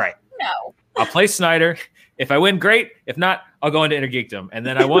like, all right, no, I'll play Snyder. If I win, great. If not, I'll go into Intergeekdom. And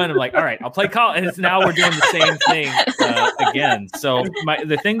then I won. I'm like, all right, I'll play Call. And now we're doing the same thing again. So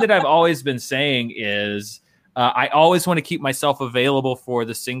the thing that I've always been saying is I always want to keep myself available for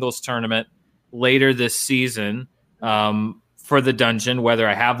the singles tournament later this season for the dungeon, whether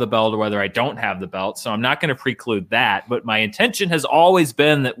I have the belt or whether I don't have the belt. So I'm not going to preclude that. But my intention has always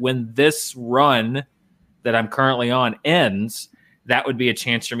been that when this run that I'm currently on ends, that would be a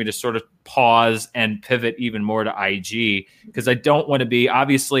chance for me to sort of pause and pivot even more to IG, because I don't want to be,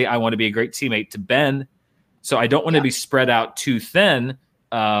 obviously I want to be a great teammate to Ben. So I don't want to be spread out too thin.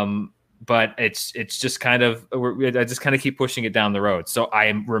 But it's just kind of, I just kind of keep pushing it down the road. So I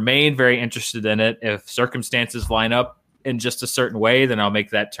remain very interested in it. If circumstances line up in just a certain way, then I'll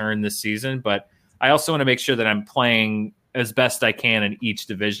make that turn this season. But I also want to make sure that I'm playing as best I can in each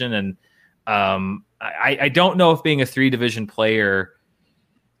division. And I don't know if being a 3-division player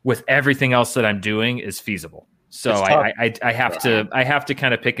with everything else that I'm doing is feasible. So I have to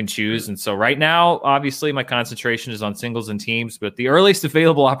kind of pick and choose. And so right now, obviously my concentration is on singles and teams, but the earliest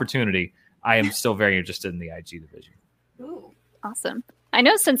available opportunity, I am still very interested in the IG division. Ooh, awesome. I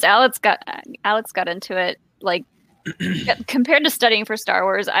know since Alex got into it, like compared to studying for Star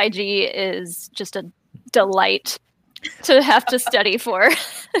Wars, IG is just a delight to have to study for.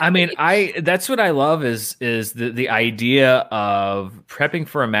 I mean, that's what I love is the idea of prepping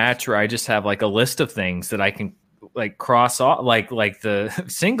for a match where I just have like a list of things that I can like cross off, like the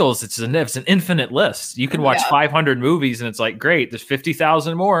singles. It's an infinite list. You can watch 500 movies and it's like, great, there's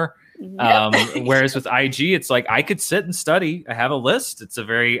 50,000 more. Whereas with IG, it's like I could sit and study. I have a list.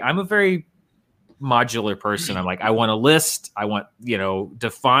 I'm a very modular person. I'm like, I want a list. I want,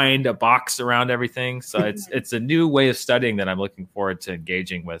 defined a box around everything. So it's a new way of studying that I'm looking forward to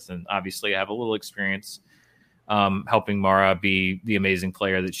engaging with. And obviously I have a little experience helping Mara be the amazing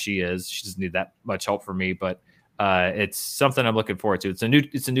player that she is. She doesn't need that much help from me, but it's something I'm looking forward to. It's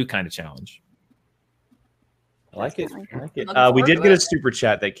a new kind of challenge. I like it. We did get a super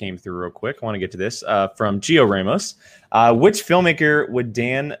chat that came through real quick. I want to get to this from Gio Ramos. Which filmmaker would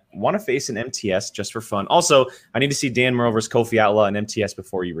Dan want to face in MTS just for fun? Also, I need to see Dan Murrell versus Kofi Outlaw in MTS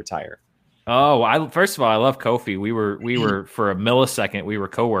before you retire. Oh, first of all, I love Kofi. We were for a millisecond, we were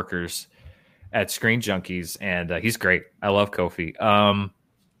coworkers at Screen Junkies, and he's great. I love Kofi.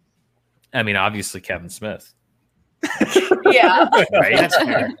 I mean, obviously Kevin Smith. Yeah, right? That's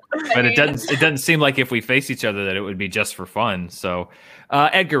fair. But it doesn't seem like if we face each other that it would be just for fun. So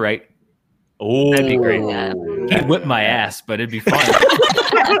Edgar Wright. Oh, that'd be great. Yeah. He'd whip my ass, but it'd be fun.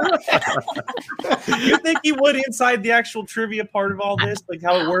 You think he would inside the actual trivia part of all this, like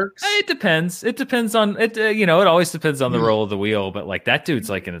how it works? It depends. It depends on it. It always depends on the roll of the wheel. But like that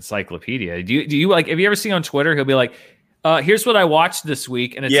dude's like an encyclopedia. Do you like? Have you ever seen on Twitter? He'll be like, here's what I watched this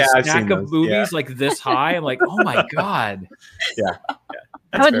week, and it's a stack of movies like this high. I'm like, oh my god. Yeah.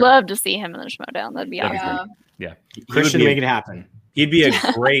 I would love to see him in the Schmodown. That'd be awesome. Yeah. Christian, make it happen. He'd be a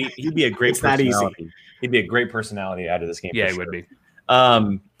great personality. Easy. He'd be a great personality out of this game. Yeah, he would be.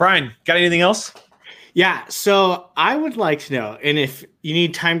 Brian, got anything else? Yeah, so I would like to know, and if you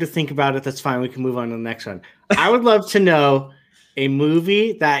need time to think about it, that's fine. We can move on to the next one. I would love to know a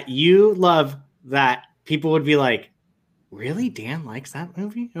movie that you love that people would be like, really? Dan likes that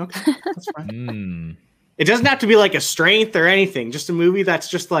movie? Okay, that's fine. It doesn't have to be like a strength or anything. Just a movie that's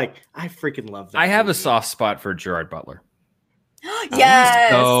just like, I freaking love that. I have a soft spot for Gerard Butler. Yes.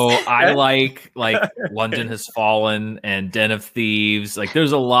 So I like London Has Fallen and Den of Thieves. Like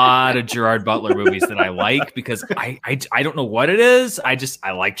there's a lot of Gerard Butler movies that I like because I don't know what it is.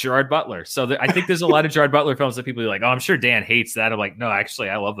 I like Gerard Butler. So I think there's a lot of Gerard Butler films that people are like, oh, I'm sure Dan hates that. I'm like, no, actually,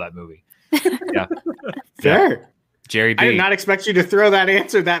 I love that movie. Yeah. Fair. Jerry B. I did not expect you to throw that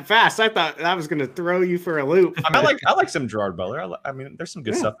answer that fast. I thought that was going to throw you for a loop. I like some Gerard Butler. I mean, there's some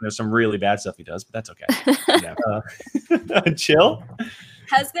good stuff and there's some really bad stuff he does, but that's okay. Yeah. Chill.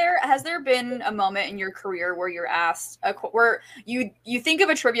 Has there been a moment in your career where you're asked where you think of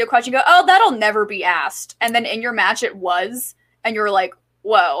a trivia question, and go, oh, that'll never be asked, and then in your match it was, and you're like,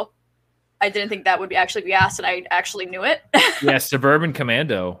 whoa, I didn't think that would actually be asked, and I actually knew it. Yeah, Suburban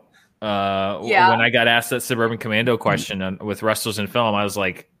Commando. When I got asked that Suburban Commando question with Wrestlers in Film, I was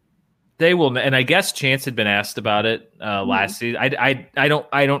like, They will, and I guess Chance had been asked about it last season. I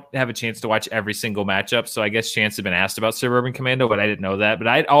don't have a chance to watch every single matchup, so I guess Chance had been asked about Suburban Commando, but I didn't know that. But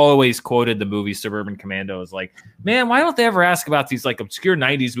I'd always quoted the movie Suburban Commando as like, man, why don't they ever ask about these like obscure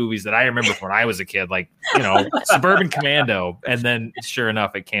 '90s movies that I remember from when I was a kid, like Suburban Commando? And then sure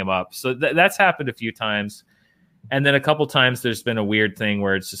enough, it came up. So that's happened a few times. And then a couple times there's been a weird thing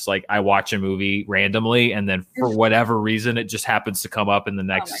where it's just like I watch a movie randomly, and then for whatever reason it just happens to come up in the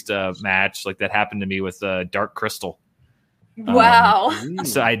next match. Like that happened to me with Dark Crystal. Wow.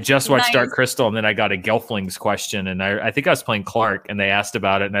 So I just watched Dark Crystal, and then I got a Gelflings question, and I think I was playing Clark, and they asked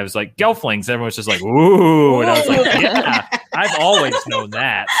about it, and I was like, Gelflings. Everyone was just like, ooh. And I was like, yeah, I've always known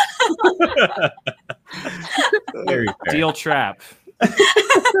that. Very fair. Deal trap.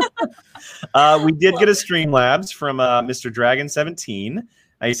 We did get a Streamlabs from Mr. Dragon 17.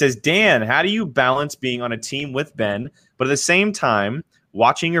 He says, Dan, how do you balance being on a team with Ben, but at the same time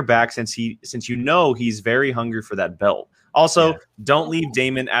watching your back since you know he's very hungry for that belt? Also, don't leave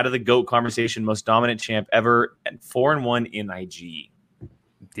Damon out of the GOAT conversation. Most dominant champ ever, at 4-1 in IG.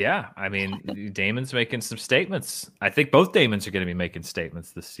 Yeah, I mean, Damon's making some statements. I think both Damons are going to be making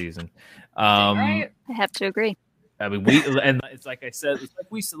statements this season. Right. I have to agree. I mean, it's like I said,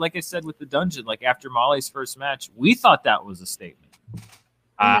 like I said with the dungeon, like after Molly's first match, we thought that was a statement.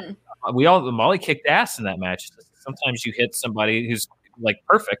 Molly kicked ass in that match. Sometimes you hit somebody who's like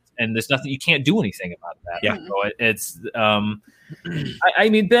perfect, and there's nothing, you can't do anything about that. Yeah. So it's, I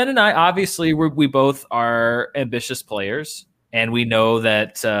mean, Ben and I, obviously we both are ambitious players, and we know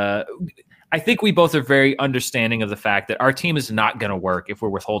that, I think we both are very understanding of the fact that our team is not going to work if we're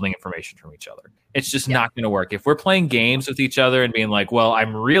withholding information from each other. It's just not going to work. If we're playing games with each other and being like, well,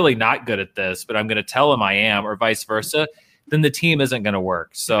 I'm really not good at this, but I'm going to tell him I am, or vice versa, then the team isn't going to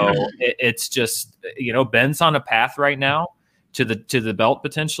work. So it's just, Ben's on a path right now to the belt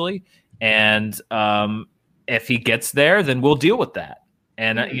potentially. And if he gets there, then we'll deal with that.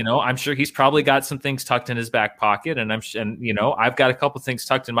 And, I'm sure he's probably got some things tucked in his back pocket, and I've got a couple things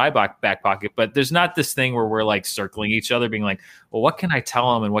tucked in my back pocket, but there's not this thing where we're like circling each other being like, well, what can I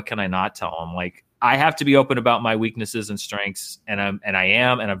tell him and what can I not tell him? Like, I have to be open about my weaknesses and strengths, and I'm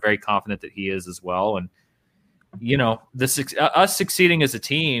very confident that he is as well. And, us succeeding as a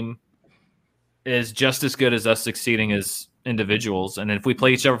team is just as good as us succeeding as individuals. And if we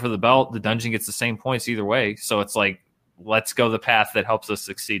play each other for the belt, the dungeon gets the same points either way. So it's like, let's go the path that helps us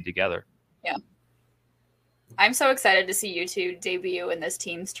succeed together. Yeah. I'm so excited to see you two debut in this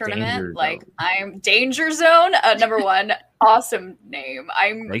team's tournament. I'm Danger Zone, number one. Awesome name.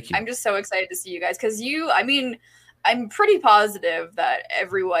 I'm just so excited to see you guys, because I'm pretty positive that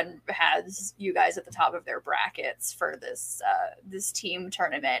everyone has you guys at the top of their brackets for this team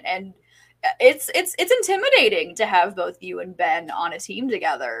tournament, and it's intimidating to have both you and Ben on a team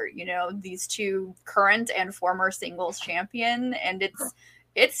together. These two current and former singles champion, and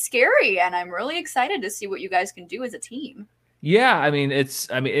it's scary, and I'm really excited to see what you guys can do as a team. Yeah,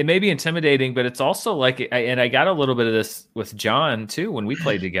 it may be intimidating, but it's also like, and I got a little bit of this with John too when we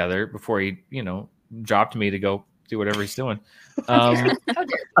played together before he, dropped me to go do whatever he's doing.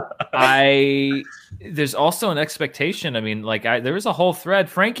 There's also an expectation. There was a whole thread.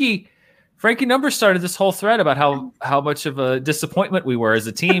 Frankie Numbers started this whole thread about how much of a disappointment we were as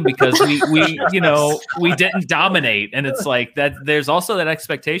a team because we didn't dominate, and it's like that. There's also that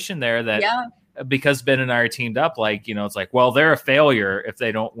expectation there that because Ben and I are teamed up, it's like, well, they're a failure if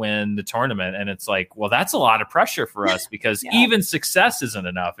they don't win the tournament, and it's like, well, that's a lot of pressure for us because even success isn't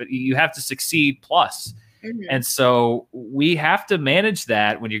enough. You have to succeed plus. Mm-hmm. And so we have to manage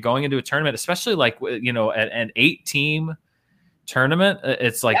that when you're going into a tournament, especially an 8-team tournament.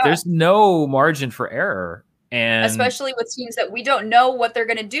 It's like there's no margin for error, and especially with teams that we don't know what they're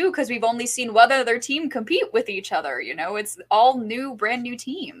going to do because we've only seen one other team compete with each other. It's all brand new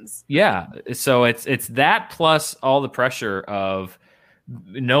teams. Yeah, so it's that plus all the pressure of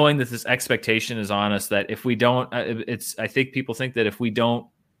knowing that this expectation is on us that if we don't, I think people think that if we don't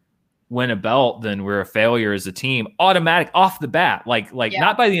win a belt, then we're a failure as a team. Automatic off the bat,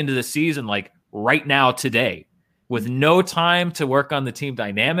 not by the end of the season, like right now today. With no time to work on the team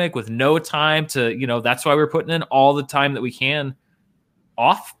dynamic, with no time to, that's why we're putting in all the time that we can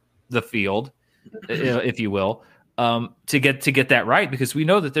off the field, if you will, to get that right, because we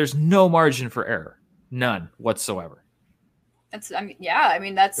know that there's no margin for error, none whatsoever. That's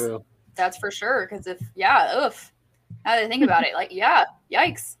for sure. Because now that I think about it,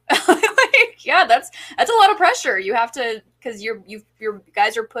 yikes, that's a lot of pressure. You have to, because you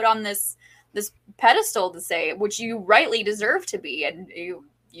guys are put on this pedestal to say, which you rightly deserve to be, and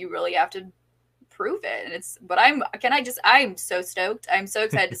you really have to prove it. And I'm so stoked. I'm so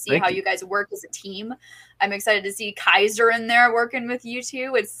excited to see how you guys work as a team. I'm excited to see Kaiser in there working with you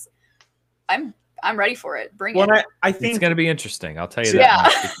two. I'm ready for it. Bring it. I think it's going to be interesting. I'll tell you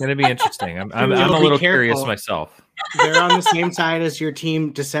that. It's going to be interesting. I'm a little curious myself. They're on the same side as your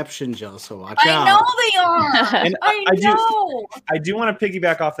team Deception, Jill, so watch out. I know they are. And I do want to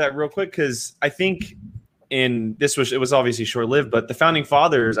piggyback off that real quick, because I think it was obviously short-lived, but the Founding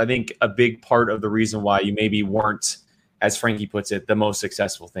Fathers, I think a big part of the reason why you maybe weren't, as Frankie puts it, the most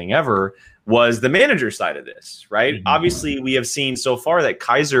successful thing ever was the manager side of this, right? Mm-hmm. Obviously, we have seen so far that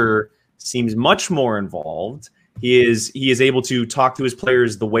Kaiser seems much more involved. He is able to talk to his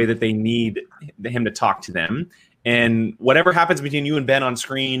players the way that they need him to talk to them. And whatever happens between you and Ben on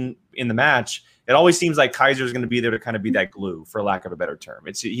screen in the match, it always seems like Kaiser is going to be there to kind of be that glue, for lack of a better term.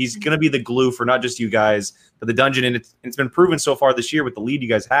 He's going to be the glue for not just you guys, but the dungeon. And it's been proven so far this year with the lead you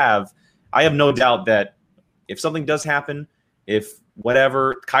guys have. I have no doubt that if something does happen, if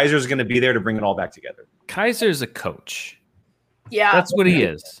whatever, Kaiser is going to be there to bring it all back together. Kaiser's a coach. Yeah. That's what he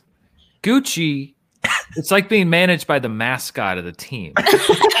is. Gucci, it's like being managed by the mascot of the team.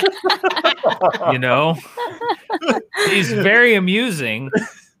 You know? He's very amusing,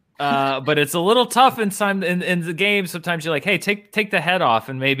 but it's a little tough in the game. Sometimes you're like, hey, take the head off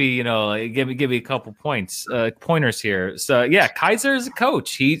and maybe, give me a couple pointers here. So yeah, Kaiser is a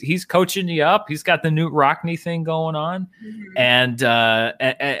coach. He's coaching you up. He's got the Newt Rockney thing going on, and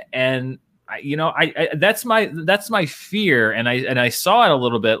that's my fear. And I saw it a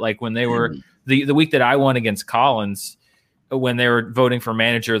little bit, like when they were the week that I won against Collins. When they were voting for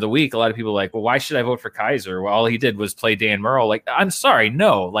manager of the week, a lot of people were like, well, why should I vote for Kaiser? Well, all he did was play Dan Murrell. Like, I'm sorry,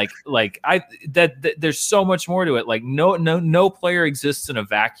 no. There's so much more to it. Like, no player exists in a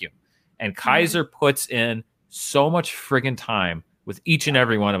vacuum, and Kaiser puts in so much friggin' time with each and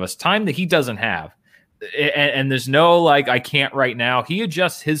every one of us, time that he doesn't have. And there's no I can't right now. He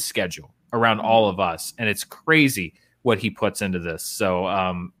adjusts his schedule around all of us, and it's crazy what he puts into this.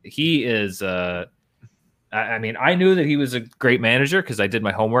 So he is. I knew that he was a great manager because I did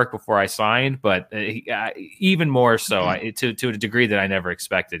my homework before I signed, but even more so to a degree that I never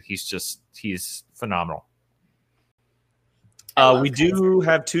expected. He's phenomenal. We do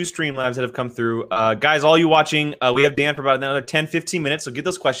have 2 Streamlabs that have come through. Guys, all you watching, we have Dan for about another 10, 15 minutes, so get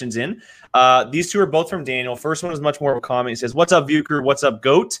those questions in. These 2 are both from Daniel. First one is much more of a comment. He says, what's up, View Crew? What's up,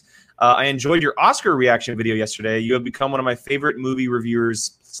 GOAT? I enjoyed your Oscar reaction video yesterday. You have become one of my favorite movie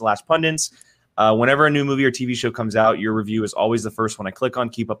reviewers / pundits. Whenever a new movie or TV show comes out, your review is always the first one I click on.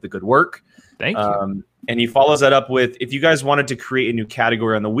 Keep up the good work. Thank you. And he follows that up with, if you guys wanted to create a new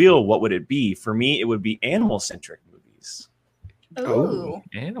category on the wheel, what would it be? For me, it would be animal-centric movies. Ooh.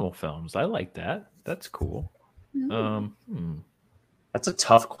 Animal films. I like that. That's cool. That's a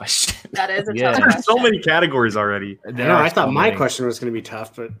tough question. That is a tough question. There's so many categories already. I thought my question was going to be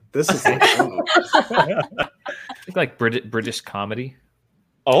tough, but this is I think like British comedy.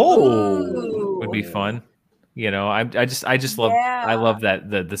 Oh, would be fun. I just love I love that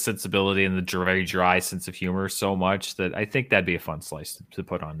the sensibility and the very dry sense of humor so much that I think that'd be a fun slice to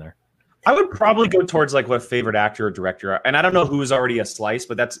put on there. I would probably go towards like what favorite actor or director, and I don't know who's already a slice,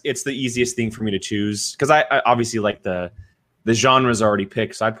 but it's the easiest thing for me to choose because I obviously like the genre's already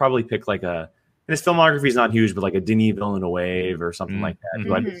picked, so I'd probably pick like and his filmography is not huge, but like a Denis Villeneuve or something like that.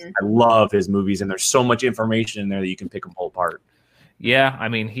 Mm-hmm. I love his movies, and there's so much information in there that you can pick them all apart. Yeah, I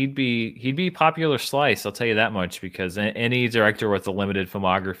mean, he'd be popular slice. I'll tell you that much, because any director with a limited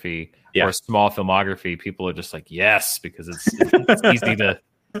filmography or a small filmography, people are just like, yes, because it's easy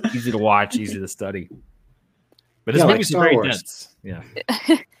to watch, easy to study. But his movies are very dense. Yeah.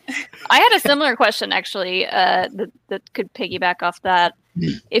 I had a similar question actually that could piggyback off that.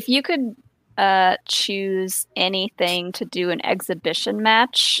 If you could choose anything to do an exhibition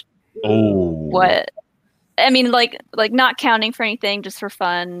match, what? I mean, like not counting for anything, just for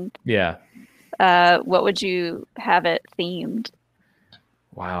fun. Yeah. What would you have it themed?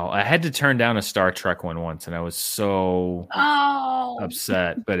 Wow, I had to turn down a Star Trek one once, and I was so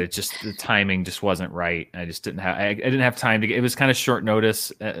upset. But the timing just wasn't right. I just didn't have. I didn't have time to. It was kind of short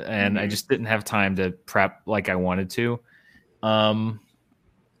notice, and I just didn't have time to prep like I wanted to.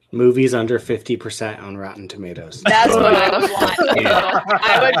 Movies under 50% on Rotten Tomatoes. That's what I would want. Yeah.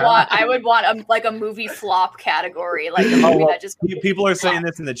 I would want a movie flop category, like a movie that just. People are saying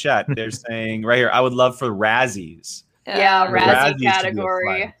this in the chat. They're saying right here, I would love for Razzies Yeah, Razzie used to be a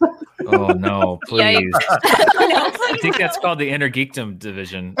category. Oh no, please. No, I think that's called the Inner Geekdom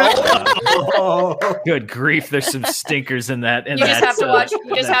division. Oh. Good grief, there's some stinkers in that. You just have to watch.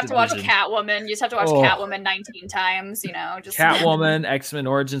 You just that have to watch division. Catwoman. You just have to watch Catwoman 19 times. You know, just Catwoman, X-Men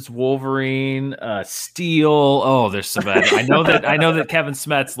Origins, Wolverine, Steel. Oh, there's some bad. I know that Kevin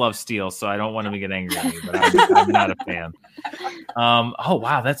Smets loves Steel, so I don't want him to get angry at me, but I'm not a fan. Oh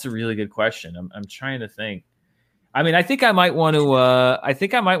wow, that's a really good question. I'm trying to think. I mean, I think I might want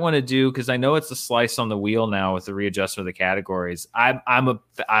to do, because I know it's a slice on the wheel now with the readjustment of the categories. I'm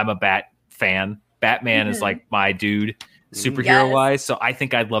a Bat fan. Batman is like my dude, superhero wise. So I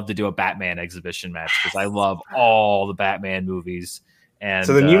think I'd love to do a Batman exhibition match because I love all the Batman movies. And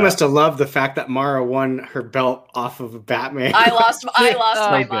so then you must have loved the fact that Mara won her belt off of a Batman. I lost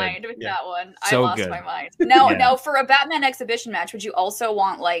my mind with that one. I lost my mind. Now for a Batman exhibition match, would you also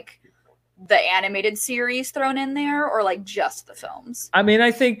want like the animated series thrown in there, or like just the films? I mean,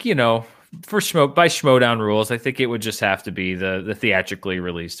 I think, by Schmodown rules, I think it would just have to be the theatrically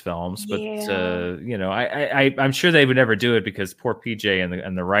released films. But I'm sure they would never do it because poor PJ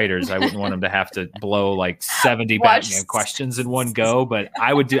and the writers, I wouldn't want them to have to blow like 70 Batman questions in one go. But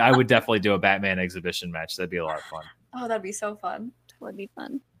I would definitely do a Batman exhibition match. That'd be a lot of fun. Oh, that'd be so fun. That would be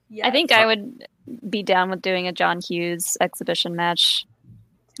fun. Yes. I think I would be down with doing a John Hughes exhibition match.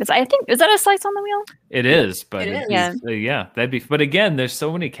 Because I think, is that a slice on the wheel? It is, but yeah, that'd be. But again, there's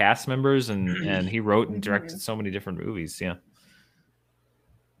so many cast members, and he wrote and directed so many different movies. Yeah,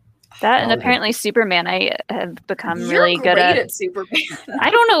 that and apparently Superman. I have become really good at Superman.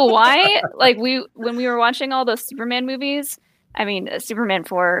 I don't know why. Like when we were watching all those Superman movies, I mean, Superman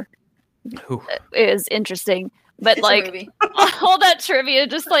 4 is interesting, but it's like all that trivia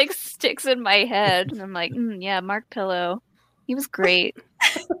just like sticks in my head, and I'm like, yeah, Mark Pillow. He was great.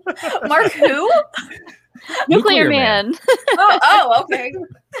 Mark who? Nuclear Man. Oh, okay.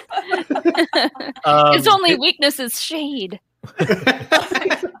 His only weakness is shade.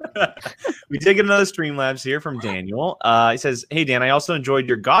 We did get another Streamlabs here from Daniel. He says, "Hey Dan, I also enjoyed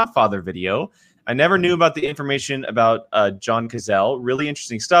your Godfather video. I never knew about the information about John Cazale. Really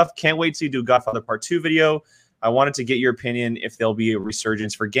interesting stuff. Can't wait to do Godfather Part 2 video. I wanted to get your opinion if there'll be a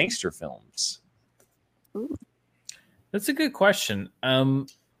resurgence for gangster films." Ooh. That's a good question. I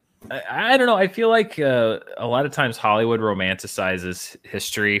don't know. I feel like a lot of times Hollywood romanticizes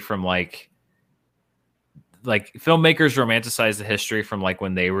history from like filmmakers romanticize the history from like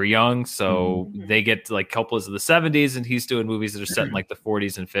when they were young. So they get like Coppola's of the 70s and he's doing movies that are set in like the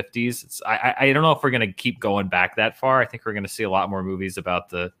 40s and 50s. I don't know if we're going to keep going back that far. I think we're going to see a lot more movies about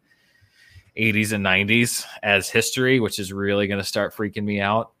the 80s and 90s as history, which is really going to start freaking me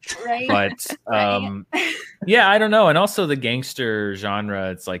out. Right. But yeah, I don't know. And also the gangster genre,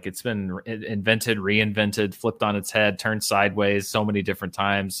 it's like it's been invented, reinvented, flipped on its head, turned sideways so many different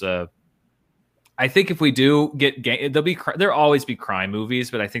times. I think if we do get there'll always be crime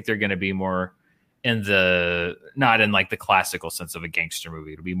movies, but I think they're going to be more not in like the classical sense of a gangster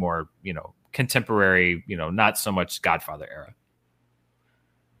movie. It'll be more, contemporary, not so much Godfather era.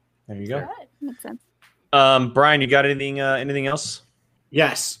 There you go. Makes sense. Brian, you got anything else?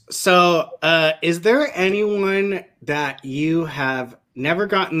 Yes. So is there anyone that you have never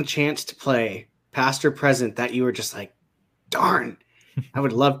gotten the chance to play, past or present, that you were just like, darn, I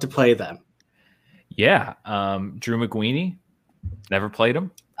would love to play them? Yeah. Drew McWeeny. Never played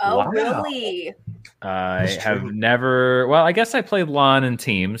him. Oh, Wow. really? I have never. Well, I guess I played Lon in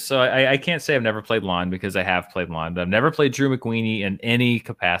teams, so I can't say I've never played Lon because I have played Lon, but I've never played Drew McWeeny in any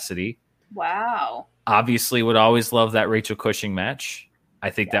capacity. Wow. Obviously, would always love that Rachel Cushing match. I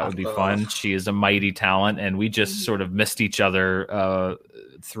think that would be fun. She is a mighty talent, and we just sort of missed each other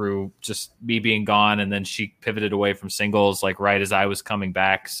through just me being gone, and then she pivoted away from singles like right as I was coming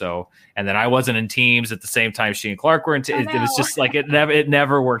back. So, and then I wasn't in teams at the same time she and Clark were in teams. It was just like it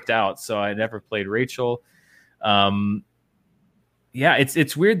never worked out. So I never played Rachel. Yeah,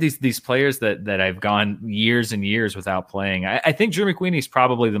 it's weird these players that I've gone years and years without playing. I think Drew McWeeny is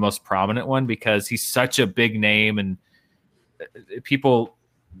probably the most prominent one because he's such a big name and people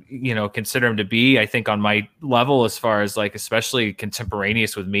consider him to be, I think, on my level as far as like especially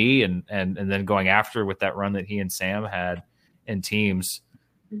contemporaneous with me and then going after with that run that he and Sam had in teams.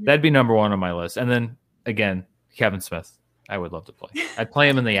 That'd be number one on my list. And then again, Kevin Smith. I would love to play. I'd play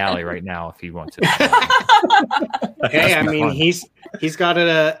him in the alley right now if he wanted to. Hey, I mean, he's got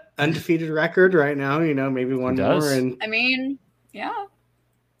an undefeated record right now. Maybe one more. And I mean, yeah,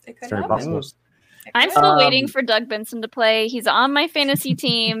 it could very happen. possible. I'm still waiting for Doug Benson to play. He's on my fantasy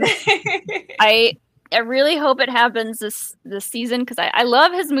team. I really hope it happens this season because I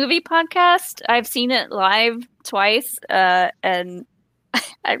love his movie podcast. I've seen it live twice, and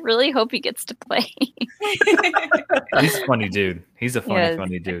I really hope he gets to play. He's a funny dude. He's a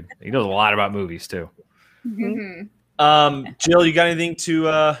funny dude. He knows a lot about movies too. Mm-hmm. Jill, you got anything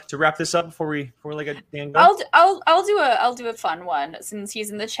to wrap this up before we let Dan go? I'll do a fun one since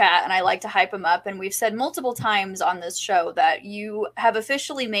he's in the chat and I like to hype him up. And we've said multiple times on this show that you have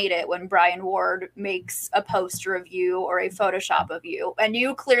officially made it when Brian Ward makes a poster of you or a Photoshop of you, and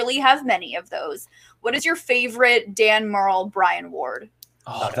you clearly have many of those. What is your favorite Dan Murrell Brian Ward?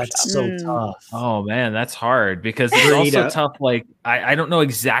 Oh, that's so tough. Oh man, that's hard because it's also tough. Like I don't know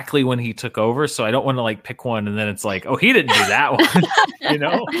exactly when he took over, so I don't want to like pick one and then it's like, oh, he didn't do that one. You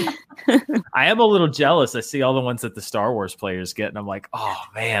know, I am a little jealous. I see all the ones that the Star Wars players get, and I'm like, oh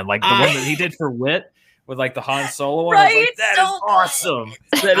man, like the one that he did for Wit with like the Han Solo one. Right, like, that is awesome.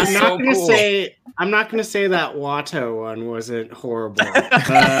 That is so cool. I'm not going to say that Watto one wasn't horrible. That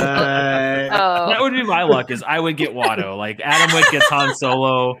would be my luck. Is I would get Watto. Like Adam Witt gets Han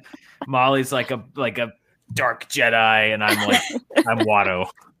Solo, Molly's like a dark Jedi, and I'm Watto.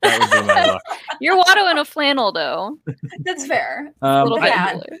 That would be my luck. You're Watto in a flannel, though. That's fair.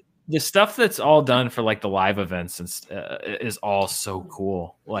 The stuff that's all done for like the live events is all so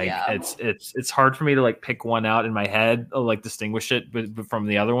cool. Like it's hard for me to like pick one out in my head, or like distinguish it from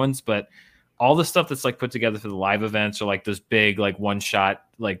the other ones, but all the stuff that's like put together for the live events or like those big like one shot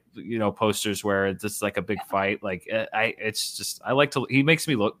like posters where it's just like a big fight. Like he makes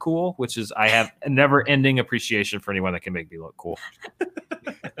me look cool, which is I have a never ending appreciation for anyone that can make me look cool.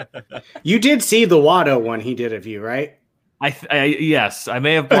 You did see the Watto one he did of you, right? Yes, I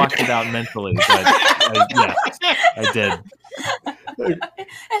may have blocked it out mentally, but I did. It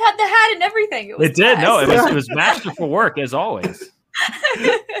had the hat and everything. It did. No, it was masterful work as always.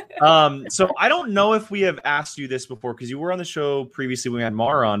 So I don't know if we have asked you this before because you were on the show previously when we had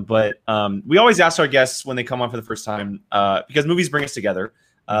Mara on, but we always ask our guests when they come on for the first time because movies bring us together.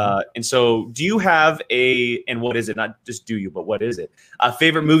 And so do you have and what is it? Not just do you, but what is it? A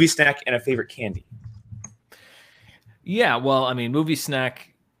favorite movie snack and a favorite candy? Yeah, well, I mean, movie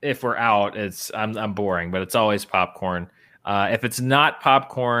snack, if we're out, I'm boring, but it's always popcorn. If it's not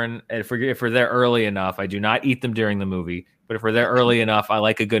popcorn, if we're there early enough, I do not eat them during the movie. But if we're there early enough, I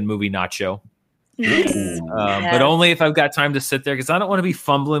like a good movie nacho. But only if I've got time to sit there because I don't want to be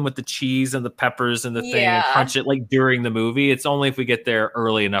fumbling with the cheese and the peppers and the thing and crunch it like during the movie. It's only if we get there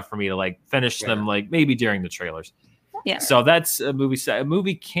early enough for me to like finish them like maybe during the trailers. Yeah. So that's a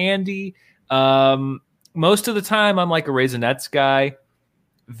movie candy. Most of the time I'm like a Raisinets guy.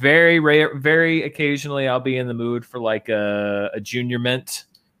 Very rare, very occasionally I'll be in the mood for like a Junior Mint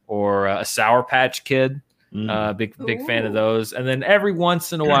or a Sour Patch Kid. Big fan of those. And then every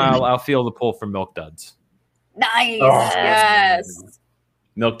once in a while I'll feel the pull from Milk Duds. Nice. Yes.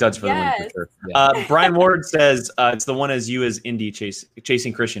 Milk Duds for the win for sure. Yeah. Brian Ward says it's the one as you as Indy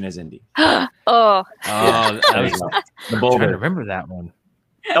chasing Christian as Indy. That was the boulder. I'm trying to remember that one.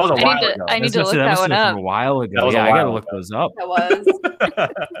 That was a while ago. I need to look that one up. A while ago. I gotta look those up. That was.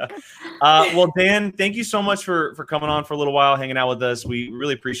 Well, Dan, thank you so much for coming on for a little while, hanging out with us. We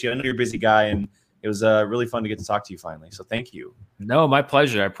really appreciate it. I know you're a busy guy, and it was really fun to get to talk to you finally. So thank you. No, my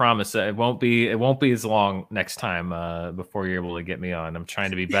pleasure. I promise it won't be as long next time before you're able to get me on. I'm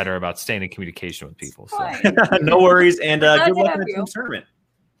trying to be better about staying in communication with people. So no worries, and good luck in the team tournament.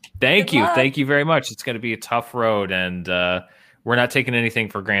 Thank you. Thank you very much. It's going to be a tough road, and we're not taking anything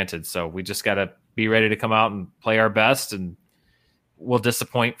for granted. So we just got to be ready to come out and play our best, and we'll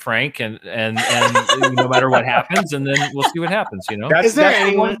disappoint Frank and no matter what happens, and then we'll see what happens. Is there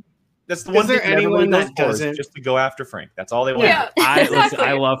anyone? That's the one thing anyone that doesn't just to go after Frank. That's all they want. Yeah,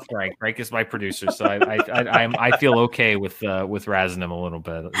 I love Frank. Frank is my producer, so I feel okay with razzing him a little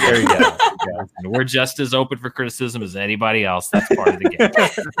bit. There you go. We're just as open for criticism as anybody else. That's part of the game.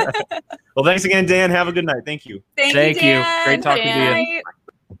 Well, thanks again, Dan. Have a good night. Thank you. Thank you. Great talking to you.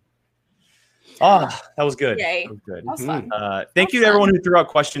 Oh, that was good. Yay. That was good. That was fun. Thank you to everyone who threw out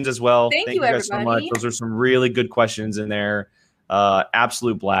questions as well. Thank you guys so much. Those are some really good questions in there.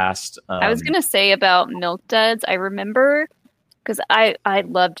 Absolute blast. I was gonna say about Milk Duds. I remember because I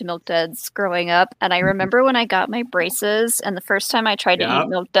loved Milk Duds growing up, and I remember when I got my braces, and the first time I tried to eat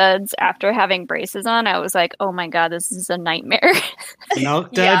Milk Duds after having braces on, I was like, "Oh my god, this is a nightmare."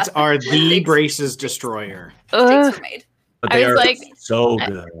 Milk Duds are the braces destroyer. Mistakes were made. But they I was are like, so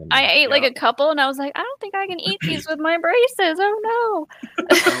good. I ate like a couple, and I was like, I don't think I can eat these with my braces. Oh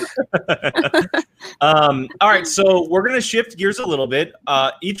no! All right, so we're gonna shift gears a little bit.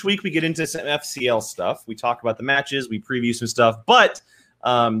 Each week we get into some FCL stuff. We talk about the matches, we preview some stuff, but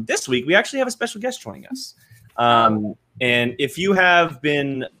This week, we actually have a special guest joining us. And if you have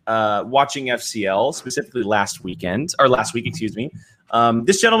been watching FCL, specifically last week, excuse me,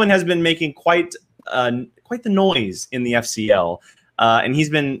 this gentleman has been making quite the noise in the FCL. And he's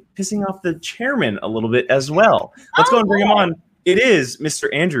been pissing off the chairman a little bit as well. Let's go and bring him on. It is Mr.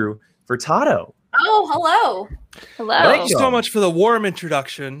 Andrew Furtado. Oh, hello. Hello. Thank you so much for the warm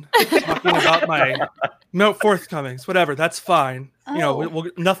introduction. Talking about my forthcomings, whatever. That's fine. Oh. You know,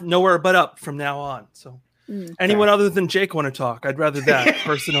 we'll nowhere but up from now on. So, anyone other than Jake want to talk? I'd rather that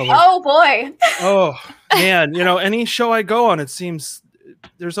personally. Oh boy. Oh man, you know, any show I go on, it seems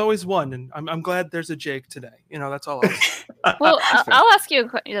there's always one, and I'm glad there's a Jake today. You know, that's all. Well, I'll ask you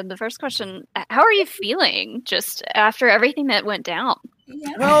the first question. How are you feeling just after everything that went down?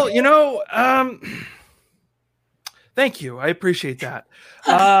 Yeah. Well, you know, thank you. I appreciate that.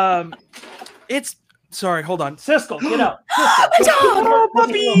 Sorry, hold on. Siskel, get out. Oh,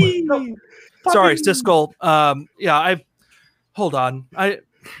 puppy. Sorry, Siskel. Hold on.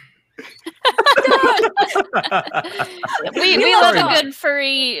 We love a good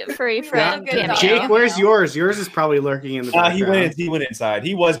furry friend. Yeah. Jake, where's yours? Yours is probably lurking in the background. He went inside.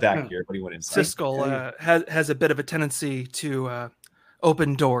 He was back here, but he went inside. Siskel has a bit of a tendency to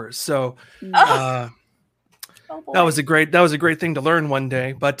open doors. So that was a great thing to learn one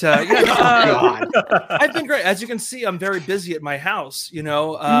day. But I've been great. As you can see, I'm very busy at my house. You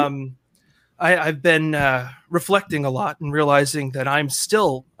know, I've been reflecting a lot and realizing that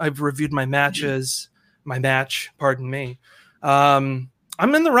I've reviewed my match. Pardon me.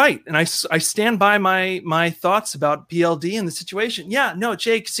 I'm in the right, and I stand by my thoughts about PLD and the situation. Yeah, no,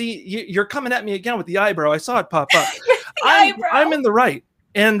 Jake, see, you're coming at me again with the eyebrow. I saw it pop up. I'm in the right,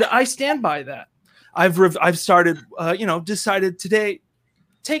 and I stand by that. I've started, decided today,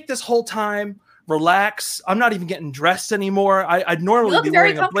 take this whole time, relax. I'm not even getting dressed anymore. I'd normally be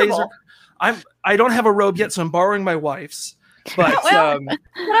wearing a blazer. I don't have a robe yet, so I'm borrowing my wife's. But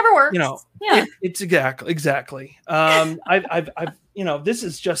whatever works. You know, yeah, it's exactly. I've this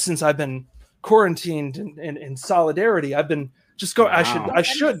is just since I've been quarantined in solidarity. I've been just go. Wow. I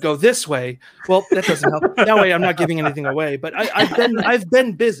should go this way. Well, that doesn't help. That way, I'm not giving anything away. But I've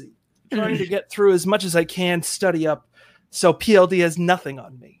been busy trying to get through as much as I can, study up. So PLD has nothing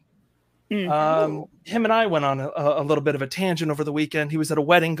on me. Him and I went on a little bit of a tangent over the weekend. He was at a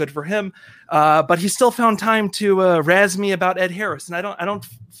wedding, good for him. But he still found time to razz me about Ed Harris, and I don't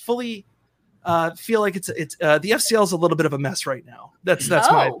fully feel like it's the FCL is a little bit of a mess right now. That's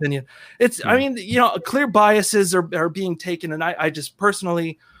my opinion. I mean, you know, clear biases are being taken, and I just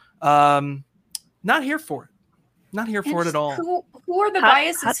personally not here for it. Not here for it at all. Who are the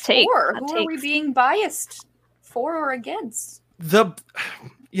biases for? Who takes. are we being biased for or against?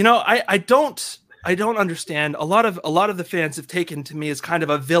 I don't understand. A lot of the fans have taken to me as kind of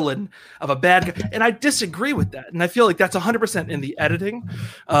a villain, of a bad guy, and I disagree with that. And I feel like that's 100% in the editing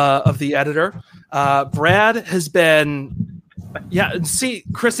of the editor. Brad has been, see,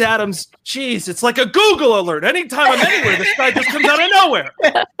 Chris Adams, geez, it's like a Google alert. Anytime I'm anywhere, this guy just comes out of nowhere.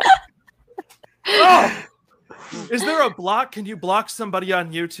 Oh, is there a block? Can you block somebody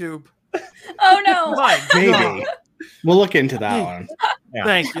on YouTube? Oh no, maybe. We'll look into that one. Yeah.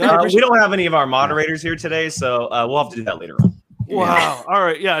 Thank you. We don't have any of our moderators here today, so we'll have to do that later on. Wow. All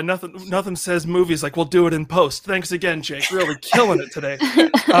right. Yeah. Nothing says movies like we'll do it in post. Thanks again, Jake. Really killing it today.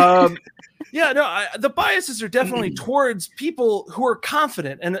 The biases are definitely towards people who are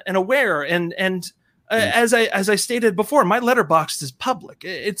confident and aware. And as I stated before, my letterbox is public.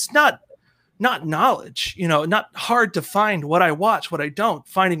 It's not knowledge, not hard to find what I watch, what I don't,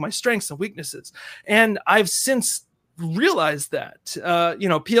 finding my strengths and weaknesses. And I've since realized that,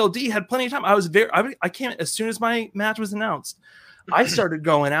 PLD had plenty of time. I can't, as soon as my match was announced, I started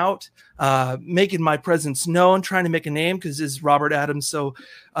going out, making my presence known, trying to make a name, because as Robert Adams so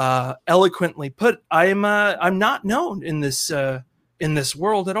eloquently put, I'm not known in this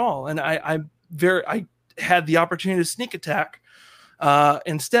world at all. And I had the opportunity to sneak attack.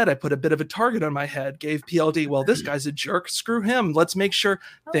 Instead, I put a bit of a target on my head, gave PLD, well, this guy's a jerk, screw him. Let's make sure.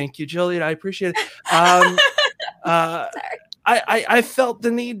 Thank you, Jillian. I appreciate it. I felt the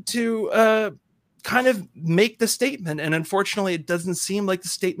need to kind of make the statement. And unfortunately, it doesn't seem like the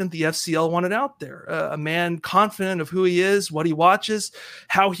statement the FCL wanted out there. A man confident of who he is, what he watches,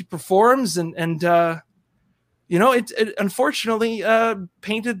 how he performs. And it unfortunately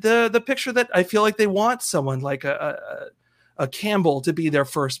painted the picture that I feel like they want someone like a Campbell to be their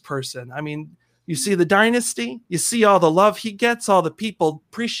first person. I mean, you see the dynasty, you see all the love he gets, all the people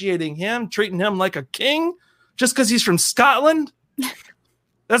appreciating him, treating him like a king just because he's from Scotland.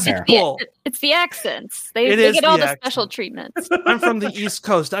 That's bull. It's the accents. They get all the special treatments. I'm from the East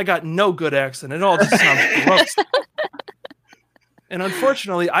Coast. I got no good accent. It all just sounds gross. And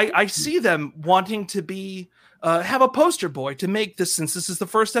unfortunately, I see them wanting to be have a poster boy to make this, since this is the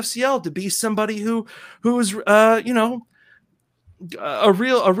first FCL, to be somebody who is a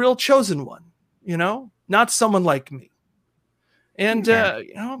real chosen one. Not someone like me. And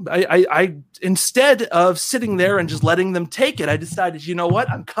I instead of sitting there and just letting them take it, I decided, you know what?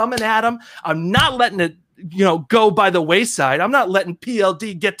 I'm coming at them. I'm not letting it, go by the wayside. I'm not letting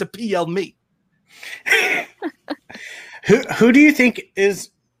PLD get to PL me. Who do you think is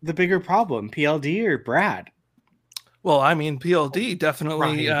the bigger problem, PLD or Brad? Well, I mean, PLD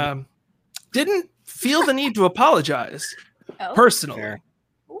definitely didn't feel the need to apologize personally. Fair.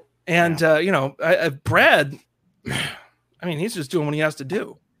 And, Brad, I mean, he's just doing what he has to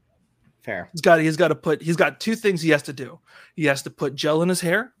do. Fair. He's got two things he has to do. He has to put gel in his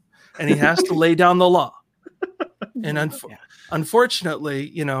hair, and he has to lay down the law. And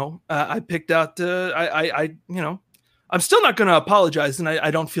unfortunately, I picked out I'm still not going to apologize, and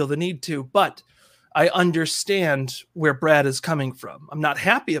I don't feel the need to, but I understand where Brad is coming from. I'm not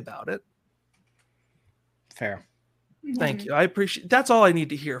happy about it. Fair. Thank you. I appreciate. That's all I need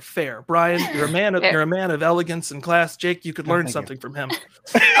to hear. Fair, Brian. You're a man of elegance and class. Jake, you could learn something from him.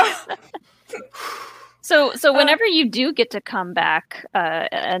 So whenever you do get to come back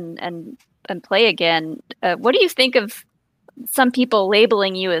and play again, what do you think of some people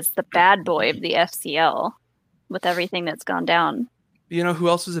labeling you as the bad boy of the FCL with everything that's gone down? You know who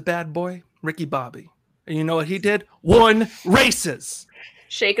else is a bad boy? Ricky Bobby. And you know what he did? Won races.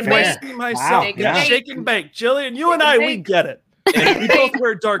 Shake and bake. Shake and bake. Jillian, you and I, we get it. And we both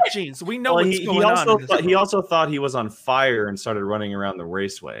wear dark jeans, so we know what's going on. He also thought he was on fire and started running around the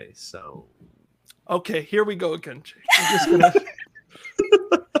raceway. So, okay, here we go again, Jake. I'm just gonna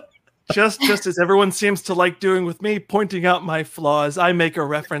just as everyone seems to like doing with me, pointing out my flaws. I make a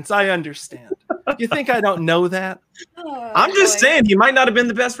reference. I understand. You think I don't know that? I'm just saying he might not have been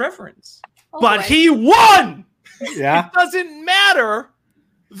the best reference, but he won. Yeah, it doesn't matter.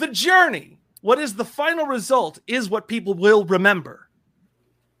 The journey, what is the final result, is what people will remember.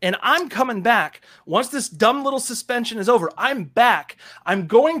 And I'm coming back. Once this dumb little suspension is over, I'm back. I'm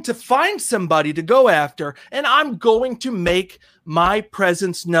going to find somebody to go after, and I'm going to make my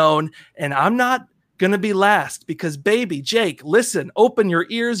presence known. And I'm not going to be last because, baby, Jake, listen, open your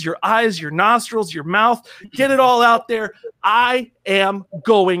ears, your eyes, your nostrils, your mouth. Get it all out there. I am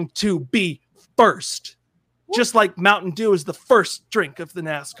going to be first. Just like Mountain Dew is the first drink of the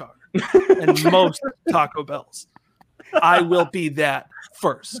NASCAR and most Taco Bells. I will be that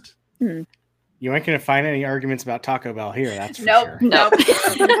first. You aren't going to find any arguments about Taco Bell here. That's for sure. Nope.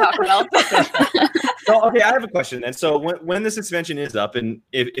 Taco Bell. So, okay, I have a question. And so when the suspension is up, and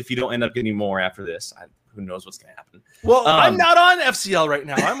if you don't end up getting more after this, who knows what's going to happen? Well, I'm not on FCL right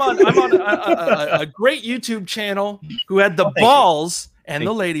now. I'm on a great YouTube channel who had the balls and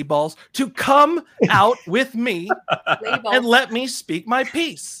the lady balls to come out with me and let me speak my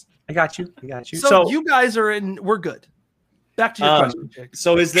piece. I got you. So you guys are in. We're good. Back to your question, Jake.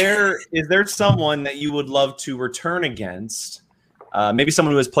 So is there someone that you would love to return against? Maybe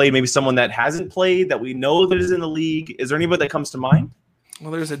someone who has played, maybe someone that hasn't played that we know that is in the league. Is there anybody that comes to mind?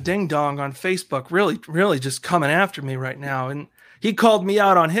 Well, there's a ding dong on Facebook, really just coming after me right now, and he called me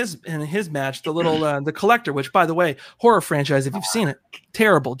out on his match, the little the Collector, which, by the way, horror franchise, if you've seen it,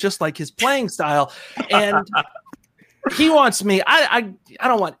 terrible, just like his playing style. And he wants me. I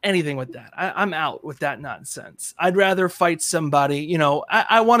don't want anything with that. I'm out with that nonsense. I'd rather fight somebody.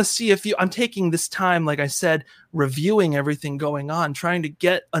 I want to see if I'm taking this time, like I said, reviewing everything going on, trying to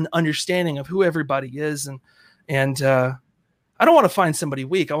get an understanding of who everybody is, and I don't want to find somebody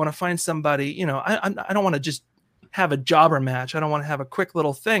weak. I want to find somebody. I don't want to just have a jobber match. I don't want to have a quick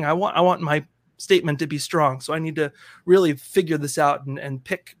little thing. I want my statement to be strong. So I need to really figure this out and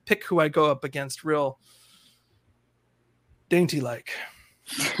pick who I go up against real dainty like.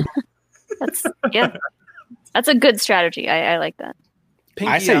 That's a good strategy. I like that.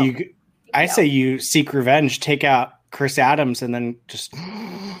 I say you seek revenge, take out Chris Adams, and then just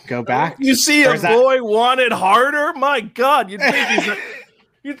go back. You see a boy wanted harder? My God, you'd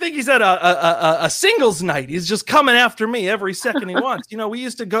think he's at a singles night. He's just coming after me every second he wants. We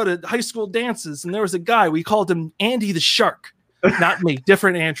used to go to high school dances, and there was a guy, we called him Andy the Shark. Not me,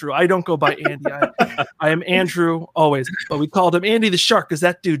 different Andrew. I don't go by Andy. I am Andrew always. But we called him Andy the Shark because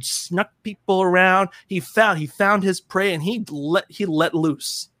that dude snuck people around. He found his prey, and he let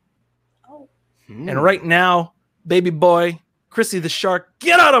loose. Oh. And right now, baby boy, Chrissy the Shark,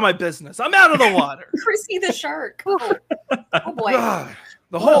 get out of my business. I'm out of the water. Chrissy the Shark. Oh boy.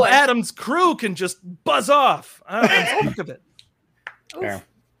 The whole Adams crew can just buzz off. I'm sick of it. Oof.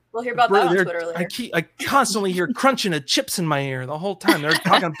 We'll hear about that on Twitter later. I constantly hear crunching of chips in my ear the whole time. They're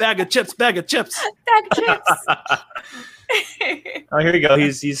talking bag of chips. Bag of chips. Oh, here we go.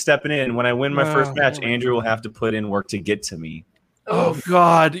 He's stepping in. When I win my first match, Andrew will have to put in work to get to me. Oh,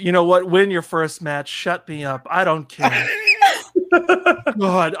 God. You know what? Win your first match. Shut me up. I don't care.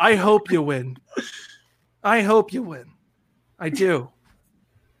 God, I hope you win. I hope you win. I do.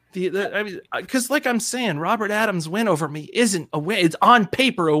 I mean, because like I'm saying, Robert Adams' win over me isn't a win. It's on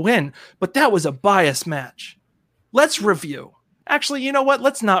paper a win, but that was a biased match. Let's review. Actually, you know what?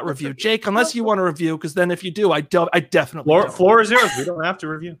 Let's not review, Jake, unless you want to review. Because then, if you do, I definitely floor is yours. We don't have to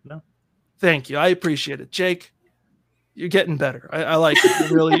review. No. Thank you. I appreciate it, Jake. You're getting better. I like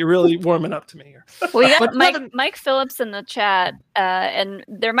it. You're really warming up to me here. We got Mike Phillips in the chat, and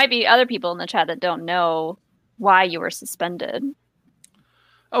there might be other people in the chat that don't know why you were suspended.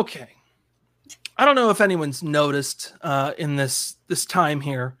 Okay. I don't know if anyone's noticed in this time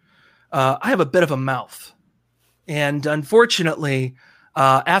here. I have a bit of a mouth. And unfortunately,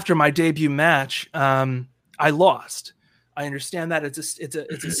 after my debut match, I lost. I understand that it's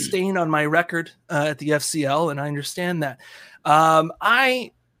a stain on my record at the FCL, and I understand that.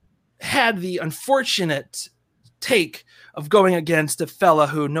 I had the unfortunate take of going against a fella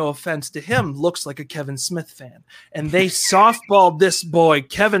who, no offense to him, looks like a Kevin Smith fan. And they softballed this boy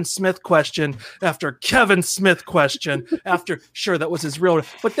Kevin Smith question after Kevin Smith question after, sure, that was his real,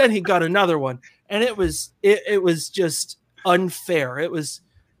 but then he got another one. And it was just unfair. It was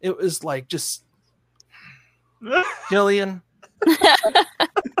like just Jillian.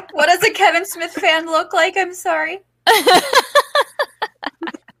 What does a Kevin Smith fan look like? I'm sorry.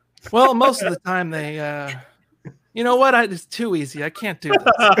 Well, most of the time they you know what? It's too easy. I can't do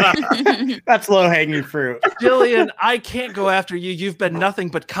this. That's low-hanging fruit. Jillian, I can't go after you. You've been nothing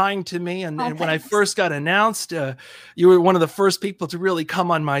but kind to me. And when I first got announced, you were one of the first people to really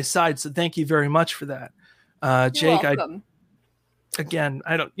come on my side. So thank you very much for that. Jake, I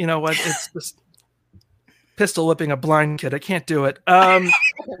don't, you know what? It's just pistol whipping a blind kid. I can't do it.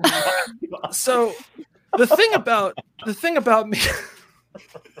 So the thing about me,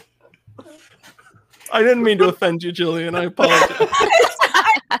 I didn't mean to offend you, Jillian. I apologize.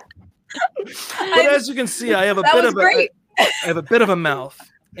 But as you can see, I have a bit of a mouth,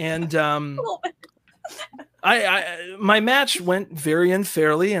 and my match went very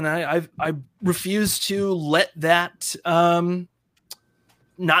unfairly, and I refuse to let that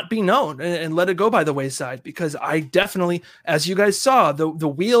not be known and let it go by the wayside, because I definitely, as you guys saw, the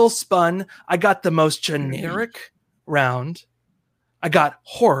wheel spun. I got the most generic round. I got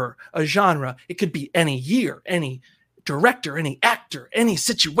horror, a genre. It could be any year, any director, any actor, any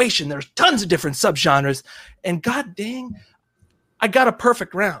situation. There's tons of different subgenres. And god dang, I got a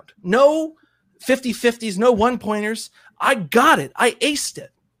perfect round. No 50-50s, no one-pointers. I got it. I aced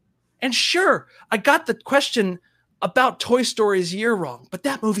it. And sure, I got the question about Toy Story's year wrong, but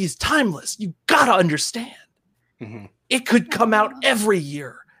that movie is timeless. You gotta understand. Mm-hmm. It could come out every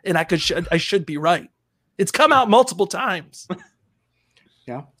year, and I should be right. It's come out multiple times.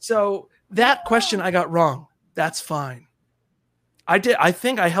 Yeah. So that question I got wrong. That's fine. I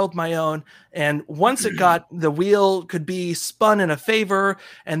think I held my own. And once it got, the wheel could be spun in a favor,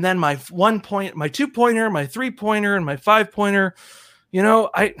 and then my 1 point, my 2-pointer, my 3-pointer, and my 5-pointer, you know,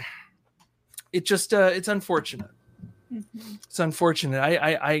 it's unfortunate. Mm-hmm. It's unfortunate.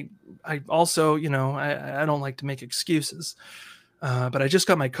 I also, you know, I don't like to make excuses, but I just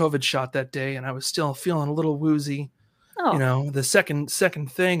got my COVID shot that day, and I was still feeling a little woozy. You know, the second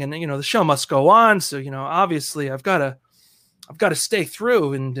thing, and you know, the show must go on. So, you know, obviously I've got to stay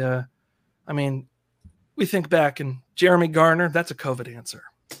through. And I mean, we think back, and Jeremy Garner, that's a COVID answer.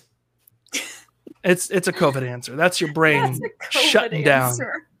 It's a COVID answer. That's your brain shutting down.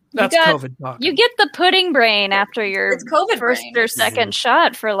 That's COVID talking. You get the pudding brain after your COVID first brain. or second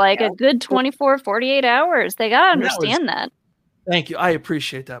shot for like a good 24, 48 hours. They got to understand that. Thank you. I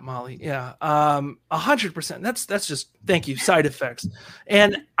appreciate that, Molly. Yeah. 100%. That's just, thank you. Side effects.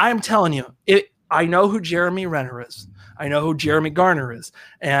 And I'm telling you, I know who Jeremy Renner is. I know who Jeremy Garner is.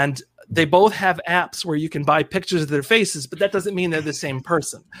 And they both have apps where you can buy pictures of their faces, but that doesn't mean they're the same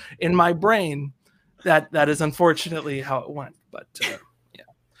person. In my brain, that is unfortunately how it went. But yeah.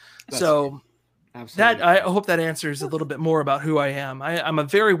 So absolutely. I hope that answers a little bit more about who I am. I'm a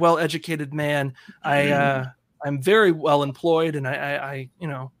very well-educated man. I'm very well employed, and I you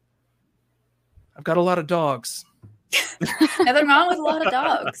know, I've got a lot of dogs. Nothing wrong with a lot of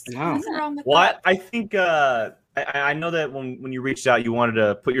dogs. No. Nothing wrong with Well, that. I think I know that when you reached out, you wanted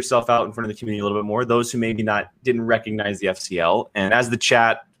to put yourself out in front of the community a little bit more. Those who maybe didn't recognize the FCL, and as the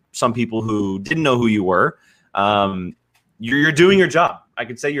chat, some people who didn't know who you were, you're doing your job. I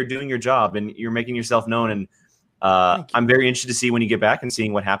could say you're doing your job, and you're making yourself known. And I'm very interested to see when you get back and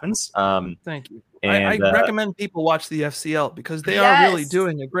seeing what happens. Thank you. And, I recommend people watch the FCL because they are really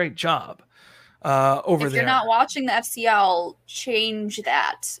doing a great job over if there. If you're not watching the FCL, change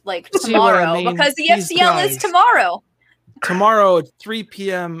that like See what I tomorrow mean? because the These FCL is guys. tomorrow. Tomorrow at 3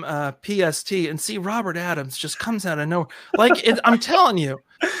 p.m. PST, and see Robert Adams just comes out of nowhere. I'm telling you,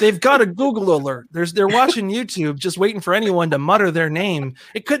 they've got a Google alert. They're watching YouTube, just waiting for anyone to mutter their name.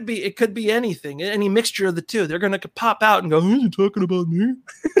 It could be anything, any mixture of the two. They're gonna pop out and go, "Who's talking about me?"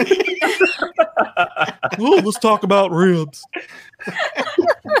 Oh, let's talk about ribs.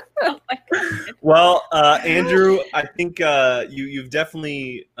 Oh my God. Well, Andrew, I think you've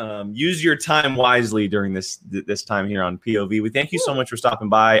definitely used your time wisely during this time here on POV. We thank you so much for stopping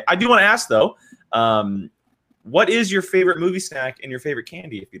by. I do want to ask though, what is your favorite movie snack and your favorite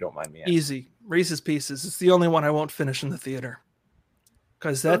candy, if you don't mind me asking? Easy. Reese's Pieces. It's the only one I won't finish in the theater.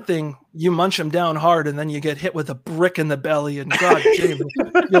 Because that thing, you munch them down hard and then you get hit with a brick in the belly and God damn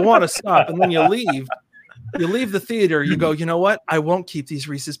it, you want to stop and then you leave. You leave the theater, you go, you know what? I won't keep these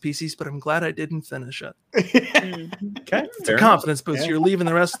Reese's Pieces, but I'm glad I didn't finish it. Okay, it's a confidence boost. Yeah. You're leaving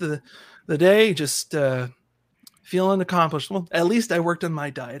the rest of the day just feeling accomplished. Well, at least I worked on my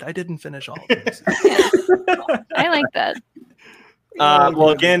diet. I didn't finish all of this. I like that. Well,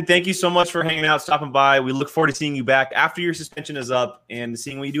 again, thank you so much for hanging out, stopping by. We look forward to seeing you back after your suspension is up and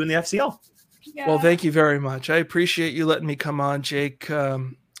seeing what you do in the FCL. Yeah. Well, thank you very much. I appreciate you letting me come on, Jake.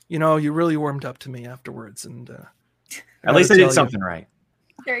 You really warmed up to me afterwards, and at least I did something right.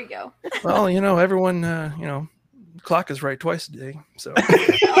 There you go. Well, everyone, the clock is right twice a day, so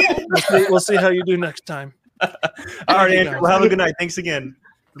we'll see how you do next time. All right, Andrew. Well, have a good night. Thanks again.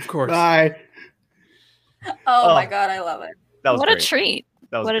 Of course. Bye. Oh my God, I love it. That was what great. A treat!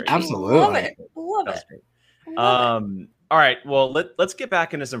 That was what great. A treat. Absolutely. Love it. Love it. All right. Well, let's get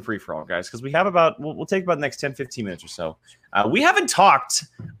back into some free for all, guys, because we have we'll take about the next 10, 15 minutes or so. We haven't talked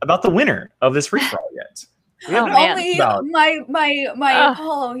about the winner of this free for all yet. We haven't only my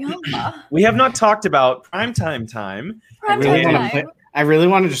Apollo Yama. We have not talked about primetime time. I really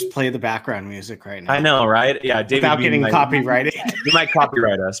want to just play the background music right now. I know, right? Yeah, David without getting copyrighted. You might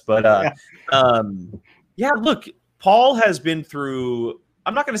copyright us, but yeah. Look, Paul has been through.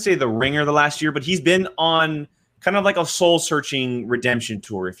 I'm not going to say the ringer the last year, but he's been on kind of like a soul-searching redemption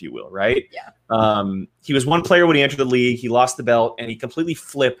tour, if you will, right? Yeah. He was one player when he entered the league. He lost the belt, and he completely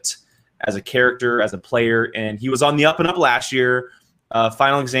flipped as a character, as a player, and he was on the up and up last year.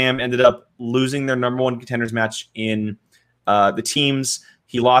 Final exam ended up losing their number one contenders match in the teams.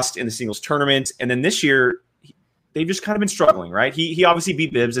 He lost in the singles tournament, and then this year they've just kind of been struggling, right? He obviously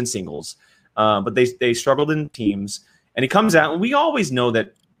beat Bibbs in singles, but they struggled in teams, and he comes out, and we always know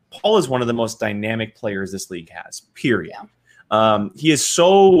that Paul is one of the most dynamic players this league has, period. Yeah. He is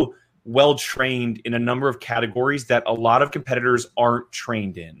so well trained in a number of categories that a lot of competitors aren't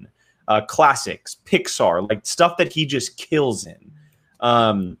trained in. Classics, Pixar, like stuff that he just kills in.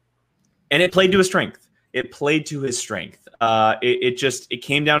 And it played to his strength. It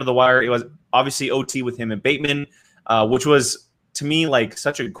came down to the wire. It was obviously OT with him and Bateman, which was, to me, like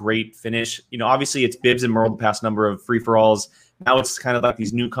such a great finish. Obviously it's Bibbs and Murrell the past number of free-for-alls. Now it's kind of like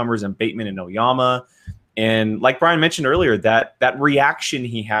these newcomers and Bateman and Oyama. And like Brian mentioned earlier, that reaction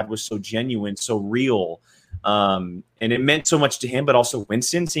he had was so genuine, so real. And it meant so much to him, but also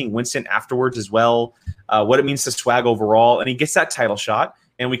Winston, seeing Winston afterwards as well, what it means to Swag overall. And he gets that title shot.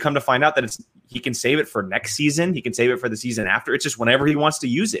 And we come to find out that he can save it for next season. He can save it for the season after. It's just whenever he wants to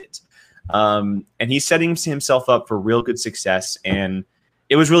use it. And he's setting himself up for real good success. And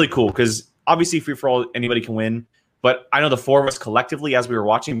it was really cool because obviously free for all, anybody can win. But I know the four of us collectively, as we were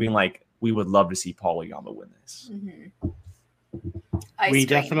watching, being like, we would love to see Paul Oyama win this. Mm-hmm. We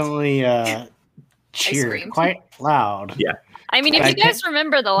definitely cheered quite loud. Yeah. I mean, if you guys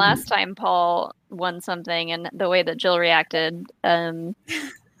remember the last time Paul won something and the way that Jill reacted,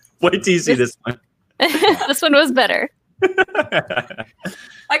 wait till you see this one. This one was better.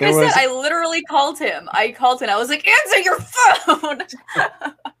 Like I said, I literally called him. I was like, answer your phone.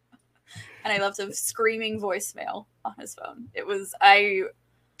 And I left a screaming voicemail on his phone. It was I'm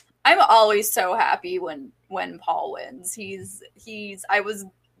always so happy when Paul wins. I was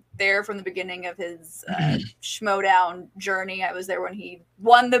there from the beginning of his Schmodown journey. I was there when he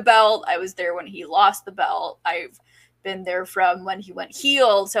won the belt. I was there when he lost the belt. I've been there from when he went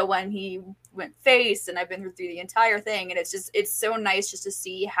heel to when he went face, and I've been through the entire thing, and it's so nice just to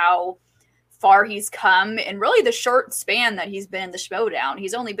see how far he's come in really the short span that he's been in the Schmodown.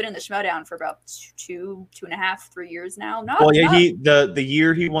 He's only been in the Schmodown for about 2.5, 3 years now. The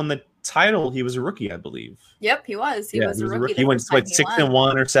year he won the title, he was a rookie, I believe. Yep, he was. He was a rookie. He went like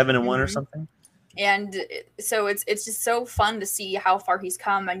 6-1 or 7-1 or something. And so it's just so fun to see how far he's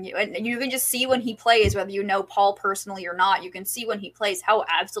come, and you can just see when he plays, whether you know Paul personally or not, you can see when he plays how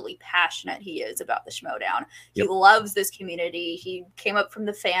absolutely passionate he is about the Schmodown. He loves this community. He came up from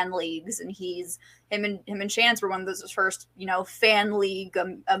the fan leagues, and him and Chance were one of those first, fan league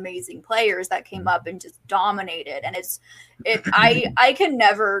amazing players that came up and just dominated. And I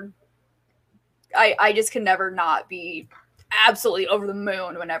just can never not be absolutely over the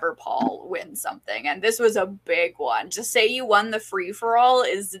moon whenever Paul wins something, and this was a big one. Just say you won the free-for-all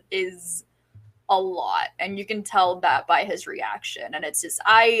is a lot, and you can tell that by his reaction. And it's just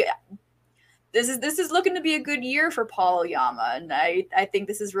this is looking to be a good year for Paul Oyama, and I think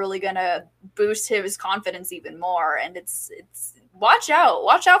this is really gonna boost his confidence even more. And it's watch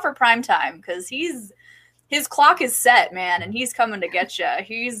out for prime time, because his clock is set, man, and he's coming to get you.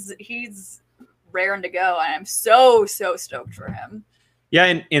 He's raring to go, and I'm so stoked for him.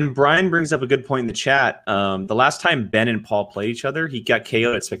 Yeah, and Brian brings up a good point in the chat. The last time Ben and Paul played each other, he got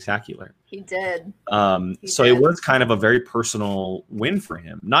KO'd at Spectacular. He did. It was kind of a very personal win for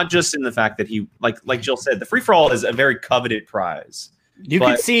him. Not just in the fact that he, like Jill said, the free-for-all is a very coveted prize. You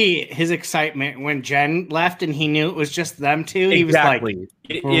could see his excitement when Jen left and he knew it was just them two. He was like,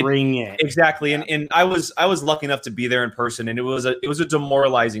 bring it. Exactly. And I was lucky enough to be there in person, and it was a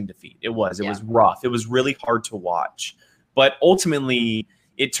demoralizing defeat. It was rough. It was really hard to watch. But ultimately,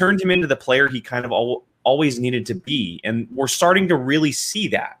 it turned him into the player he kind of always needed to be. And we're starting to really see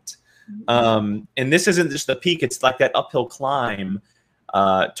that. And this isn't just the peak. It's like that uphill climb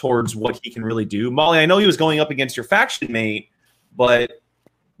towards what he can really do. Molly, I know he was going up against your faction mate, but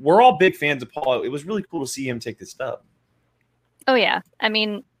we're all big fans of Paul. It was really cool to see him take this dub. Oh, yeah. I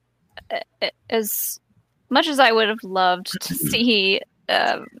mean, as much as I would have loved to see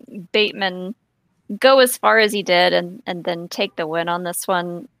Bateman go as far as he did and then take the win on this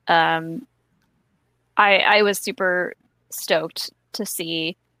one, I was super stoked to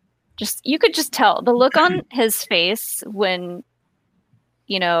see. You could just tell the look on his face when,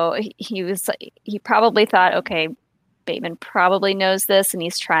 he probably thought, okay, Bateman probably knows this, and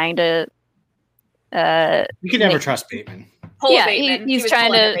he's trying to. You can never trust Bateman. He's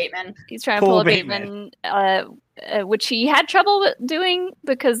trying to pull a Bateman, which he had trouble doing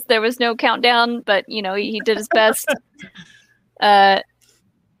because there was no countdown. But he did his best. And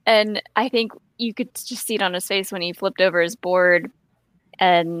I think you could just see it on his face when he flipped over his board,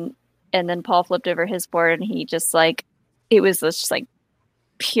 and then Paul flipped over his board, and he just it was just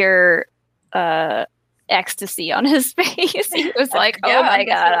pure ecstasy on his face. He was like, oh my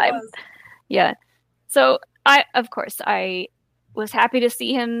God. So I was happy to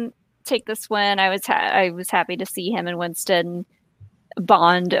see him take this win. I was happy to see him and Winston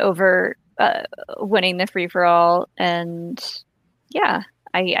bond over winning the free-for-all. And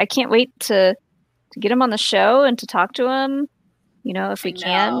I can't wait to get him on the show and to talk to him, if we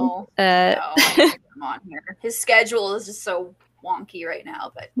can. No, come on here. His schedule is just so wonky right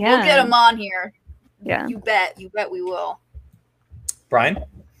now, but we'll get him on here. Yeah, you bet we will. Brian?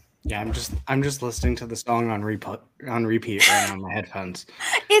 Yeah, I'm just listening to the song on repeat right now on my headphones.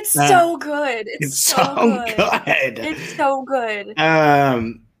 It's so good. It's so good. It's so good.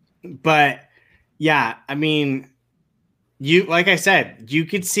 But yeah, I mean, like I said, you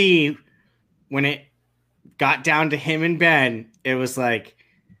could see when it got down to him and Ben, it was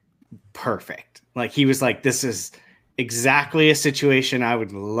perfect. He was like, this is exactly a situation I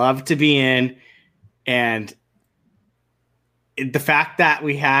would love to be in. And the fact that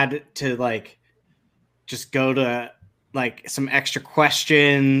we had to just go to some extra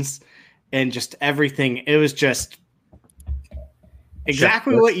questions and just everything, it was just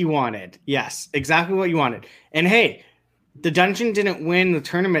exactly what you wanted. Yes, exactly what you wanted. And hey, the dungeon didn't win the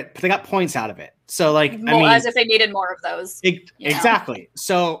tournament, but they got points out of it. So as if they needed more of those. Exactly.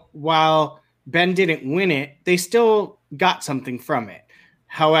 So while Ben didn't win it, they still got something from it.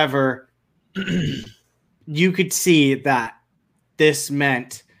 However, you could see that this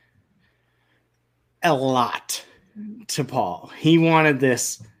meant a lot to Paul. He wanted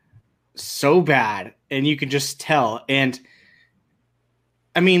this so bad, and you could just tell. And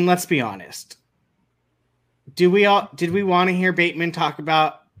I mean, let's be honest. Did we want to hear Bateman talk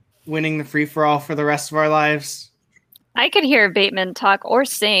about winning the free-for-all for the rest of our lives? I could hear Bateman talk or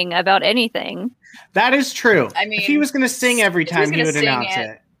sing about anything. That is true. I mean, if he was going to sing every time he would announce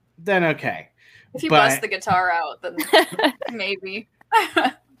it, then okay. If he busts the guitar out, then maybe.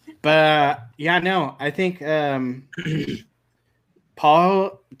 But yeah, no, I think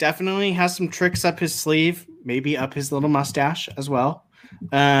Paul definitely has some tricks up his sleeve, maybe up his little mustache as well.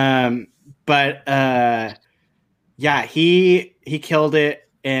 But yeah, he killed it,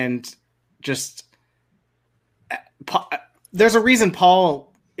 and just there's a reason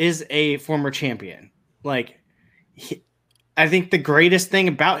Paul is a former champion. Like, I think the greatest thing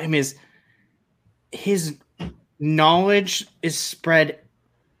about him is his knowledge is spread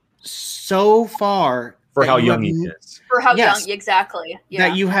so far for how young he is. For how young, exactly. Yeah.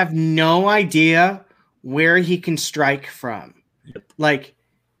 That you have no idea where he can strike from. Yep. Like,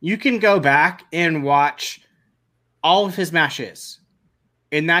 you can go back and watch all of his matches,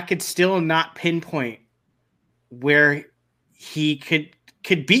 and that could still not pinpoint where he could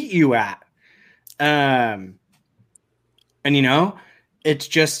beat you at. And you know, it's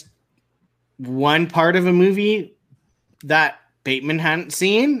just one part of a movie that Bateman hadn't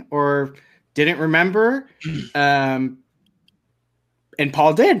seen or didn't remember. And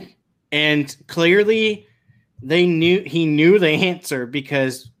Paul did. And clearly he knew the answer,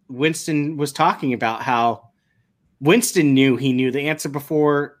 because Winston was talking about how Winston knew he knew the answer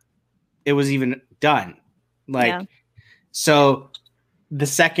before it was even done. So the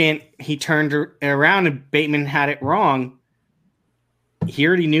second he turned around and Bateman had it wrong, he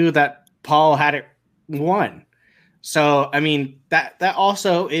already knew that Paul had it won. So, I mean, that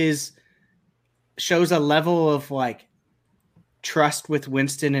also shows a level of like trust with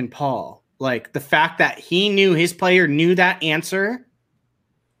Winston and Paul. Like, the fact that he knew his player knew that answer.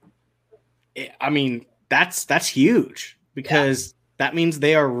 I mean, that's huge, because that means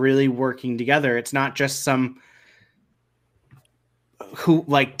they are really working together. It's not just some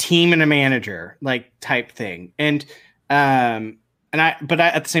team and a manager like type thing. But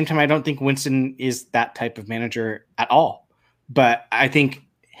at the same time, I don't think Winston is that type of manager at all. But I think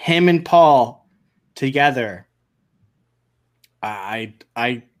him and Paul together, I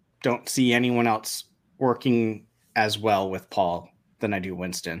don't see anyone else working as well with Paul than I do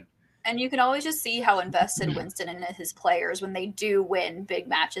Winston. And you can always just see how invested Winston and his players when they do win big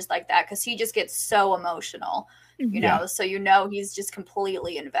matches like that, because he just gets so emotional, you know. So he's just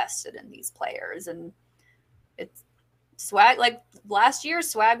completely invested in these players, and it's Swag. Like last year,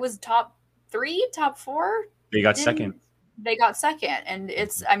 Swag was top 3, top 4. They got second. They got second, and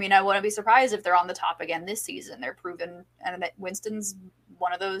I wouldn't be surprised if they're on the top again this season. They're proven, and that Winston's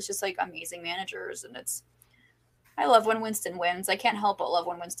one of those just like amazing managers, and I love when Winston wins. I can't help but love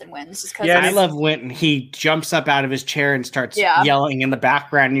when Winston wins. Just because I love when he jumps up out of his chair and starts yelling in the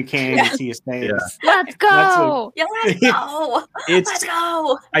background. You can't even see his face. Let's go! Let's go! Let's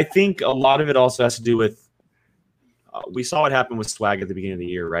go! I think a lot of it also has to do with we saw what happened with Swag at the beginning of the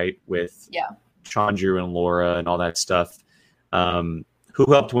year, right? With Chandru and Laura and all that stuff. Who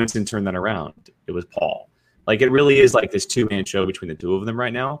helped Winston turn that around? It was Paul. Like, it really is like this 2-man show between the two of them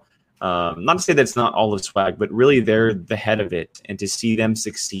right now. Not to say that's not all of Swag, but really they're the head of it, and to see them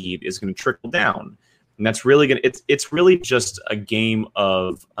succeed is going to trickle down, and that's really going to. It's really just a game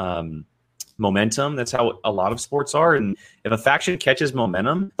of momentum. That's how a lot of sports are, and if a faction catches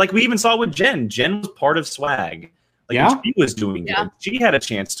momentum, like we even saw with Jen. Jen was part of Swag. She was doing good. She had a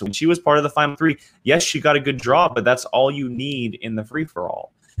chance to win. She was part of the final 3. Yes, she got a good draw, but that's all you need in the free for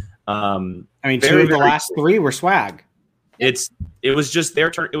all. 2 of the last 3 were Swag. It was just their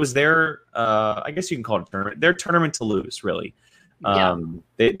turn. It was their, I guess you can call it a tournament. Their tournament to lose, really.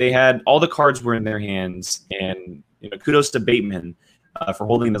 They had all the cards were in their hands, and kudos to Bateman for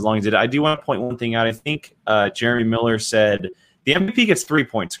holding it as long as he did. I do want to point one thing out. I think Jeremy Miller said the MVP gets 3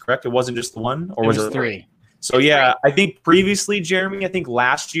 points. Correct? It wasn't just the one, or was it 3? So I think previously, Jeremy, I think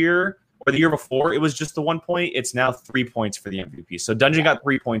last year or the year before, it was just the 1 point. It's now 3 points for the MVP. So Dungeon got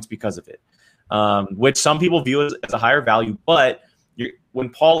 3 points because of it. Which some people view as a higher value. But when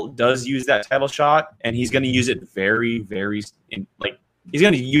Paul does use that title shot, and he's going to use it very, very he's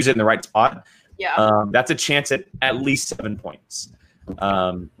going to use it in the right spot. That's a chance at least 7 points,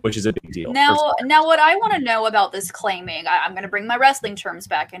 which is a big deal. Now, what I want to know about this claiming, I'm going to bring my wrestling terms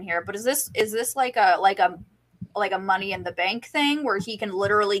back in here, but is this like a Money in the Bank thing where he can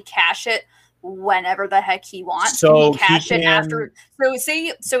literally cash it whenever the heck he wants? So can he cash it after?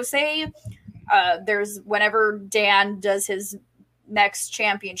 So say. There's whenever Dan does his next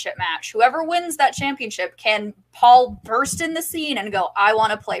championship match, whoever wins that championship, can Paul burst in the scene and go, I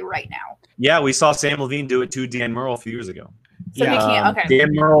want to play right now? Yeah, we saw Sam Levine do it to Dan Murrell a few years ago. So he can't. Okay.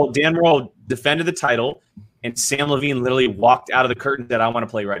 Dan Murrell defended the title. and Sam Levine literally walked out of the curtain that I want to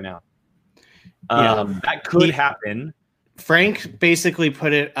play right now. That could happen. Frank basically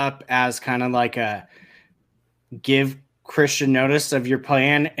put it up as kind of like a give Christian notice of your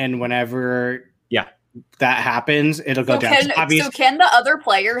plan, and whenever that happens, it'll go down. So can the other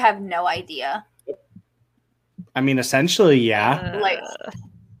player have no idea? I mean, essentially, yeah.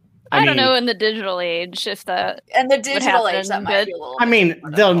 I don't know in the digital age if that. In the digital age, that might be a little. I mean,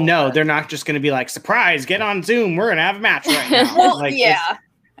 they'll know. They're not just going to be like, surprise, get on Zoom. We're going to have a match right now. Well, yeah.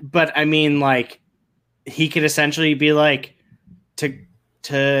 But I mean, like, he could essentially be like to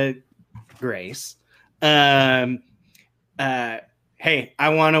Grace, hey, I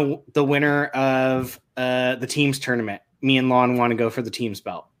want the winner of the teams tournament. Me and Lon want to go for the teams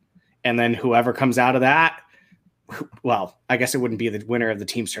belt. And then whoever comes out of that, well, I guess it wouldn't be the winner of the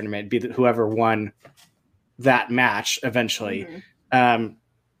teams tournament. It'd be whoever won that match eventually.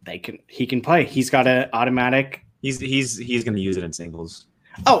 Mm-hmm. He can play. He's got an automatic. He's going to use it in singles.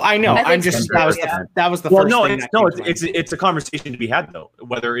 Oh, I know. I'm just that was the first thing. It's a conversation to be had though.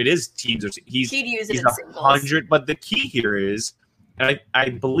 Whether it is teams or he'd use it in singles. 100. But the key here is, and I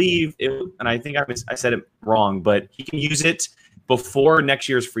believe it, and I think I said it wrong, but he can use it before next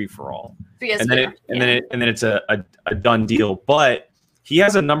year's free for all, and then it's a done deal. But he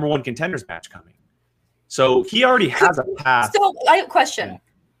has a number one contenders match coming, so he already has a path. So I have a question: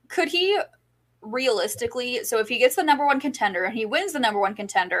 could he? Realistically, so if he gets the number one contender and he wins the number one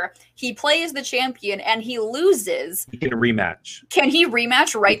contender, he plays the champion and he loses. He can rematch. Can he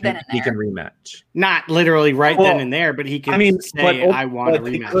rematch then and there? He can rematch. Not literally then and there, but he can say, I want a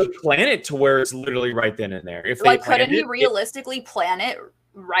rematch. He could plan it to where it's literally right then and there. Couldn't he realistically plan it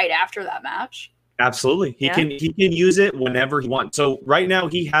right after that match? Absolutely. He can use it whenever he wants. So right now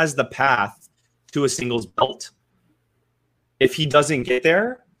he has the path to a singles belt. If he doesn't get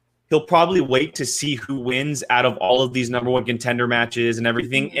there, he'll probably wait to see who wins out of all of these number one contender matches and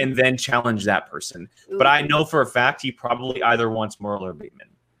everything, and then challenge that person. Ooh. But I know for a fact he probably either wants Murrell or Bateman.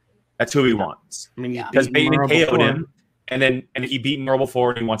 That's who he wants. I mean, because Bateman KO'd him, and he beat Murrell before,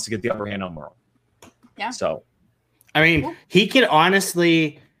 and he wants to get the upper hand on Murrell. Yeah. So, I mean, he could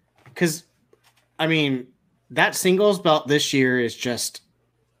honestly, because I mean, that singles belt this year is just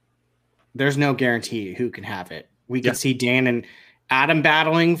there's no guarantee who can have it. We could see Dan and Adam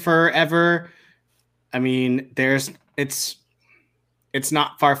battling forever. I mean, it's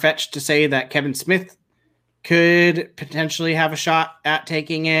not far-fetched to say that Kevin Smith could potentially have a shot at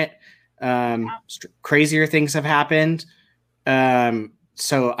taking it. Crazier things have happened.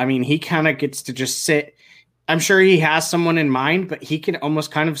 So, I mean, he kind of gets to just sit. I'm sure he has someone in mind, but he can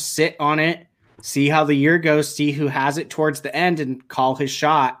almost kind of sit on it, see how the year goes, see who has it towards the end, and call his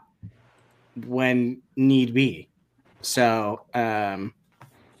shot when need be. So,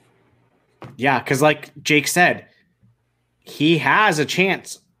 because like Jake said, he has a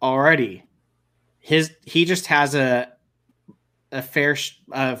chance already. He just has a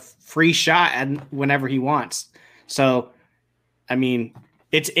free shot and whenever he wants. So, I mean,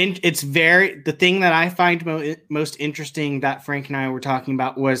 the thing that I find most interesting that Frank and I were talking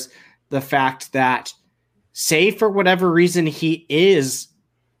about was the fact that, say for whatever reason he is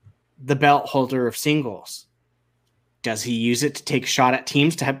the belt holder of singles. Does he use it to take a shot at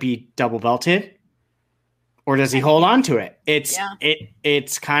teams to be double belted? Or does he hold on to it?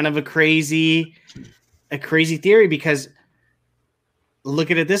 It's kind of a crazy theory because look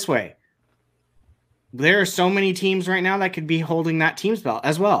at it this way. There are so many teams right now that could be holding that team's belt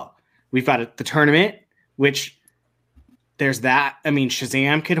as well. We've got the tournament, which there's that. I mean,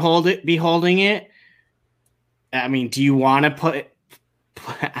 Shazam could be holding it. I mean, do you want to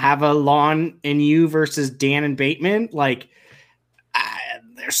have a Lon and you versus Dan and Bateman? Like,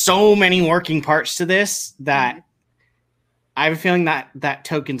 there's so many working parts to this that I have a feeling that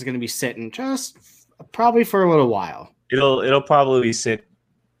token's going to be sitting just probably for a little while. It'll probably sit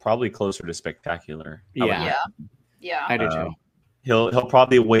closer to spectacular. Yeah. I do too. He'll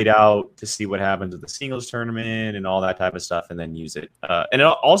probably wait out to see what happens with the singles tournament and all that type of stuff, and then use it. And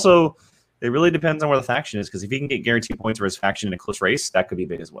it really depends on where the faction is, because if he can get guaranteed points for his faction in a close race, that could be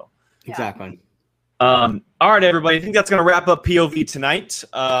big as well. Exactly. All right, everybody. I think that's going to wrap up POV tonight.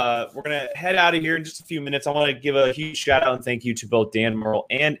 We're going to head out of here in just a few minutes. I want to give a huge shout out and thank you to both Dan Murrell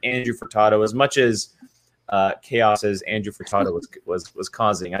and Andrew Furtado. As much as chaos as Andrew Furtado was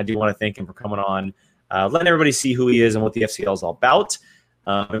causing, I do want to thank him for coming on, letting everybody see who he is and what the FCL is all about.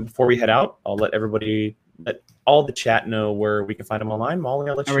 And before we head out, I'll let all the chat know where we can find him online. Molly,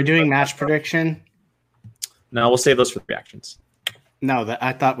 I'll let you. Are we doing match prediction? No, we'll save those for the reactions. No,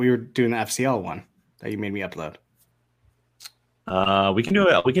 I thought we were doing the FCL one that you made me upload. We can do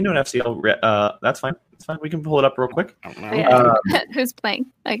it. We can do an FCL. That's fine. It's fine. We can pull it up real quick. Yeah. Who's playing?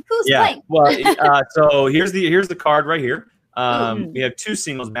 Like, who's playing? Well, so here's the card right here. We have 2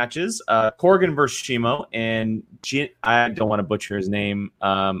 singles matches. Corgan versus Shimo, and I don't want to butcher his name.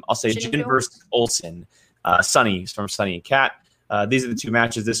 I'll say Jin versus Olsen. Sunny from Sunny and Cat. These are the 2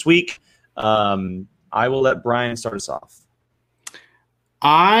 matches this week. I will let Brian start us off.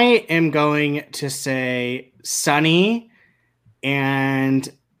 I am going to say Sunny, and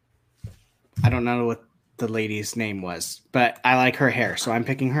I don't know what the lady's name was, but I like her hair, so I'm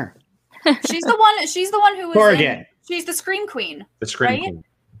picking her. She's the one who was Corgan. She's the Scream Queen. The Scream Queen.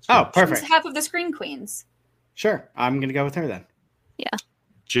 Oh, perfect. She's half of the Scream Queens. Sure. I'm going to go with her then. Yeah.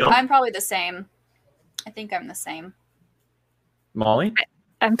 Jill? I'm probably the same. I think I'm the same. Molly?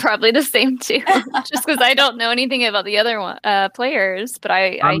 I'm probably the same too, just because I don't know anything about the other players, but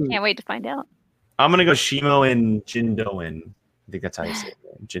I can't wait to find out. I'm gonna go Shimo and Jindoin. I think that's how you say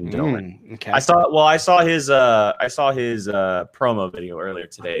it. Jindoin. Okay. I saw his promo video earlier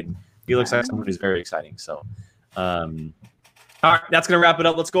today. He looks like someone who's very exciting. So, all right, that's gonna wrap it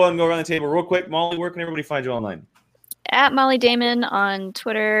up. Let's go ahead and go around the table real quick. Molly, where can everybody find you online? At Molly Damon on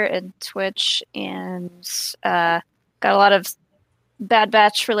Twitter and Twitch, and got a lot of Bad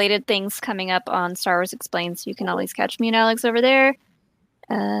Batch related things coming up on Star Wars Explained, so you can always catch me and Alex over there.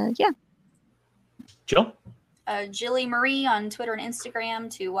 Yeah. Jill? Jilly Marie on Twitter and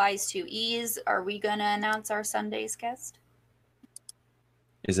Instagram, 2 Y's, 2 E's. Are we going to announce our Sunday's guest?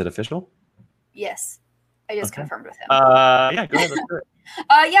 Is it official? Yes. I just confirmed with him. Yeah, go ahead. Let's do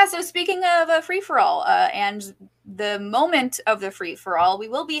it. So speaking of free-for-all, and the moment of the free-for-all, we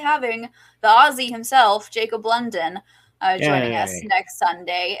will be having the Aussie himself, Jacob London, joining us next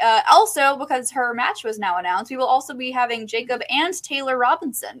Sunday. Also, because her match was now announced, we will also be having Jacob and Taylor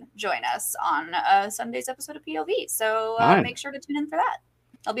Robinson join us on Sunday's episode of POV. So make sure to tune in for that.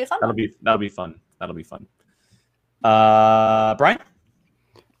 That'll be a fun one. That'll be fun. Brian?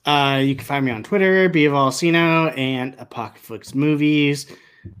 You can find me on Twitter, Biavolcino, and Apocalypse Movies.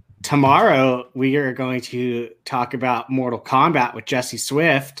 Tomorrow, we are going to talk about Mortal Kombat with Jesse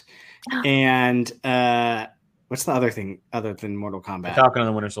Swift. And what's the other thing other than Mortal Kombat? Falcon and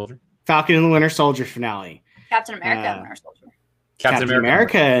the Winter Soldier. Falcon and the Winter Soldier finale. Captain America and the Winter Soldier. Captain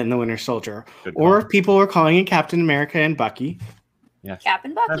America and the Winter Soldier. Or people are calling it Captain America and Bucky. Yeah.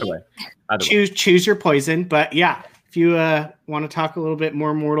 Captain Bucky. Either way. Choose your poison. But yeah, if you want to talk a little bit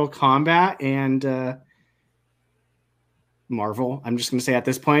more Mortal Kombat and Marvel, I'm just going to say at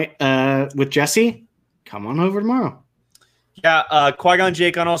this point, with Jesse, come on over tomorrow. Yeah, Qui-Gon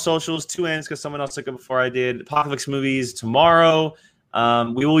Jake on all socials, 2 N's because someone else took it before I did. Apocalypse Movies tomorrow.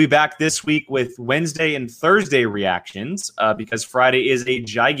 We will be back this week with Wednesday and Thursday reactions because Friday is a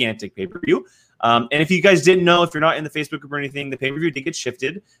gigantic pay-per-view. And if you guys didn't know, if you're not in the Facebook group or anything, the pay-per-view did get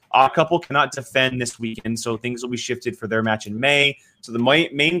shifted. A couple cannot defend this weekend, so things will be shifted for their match in May. So the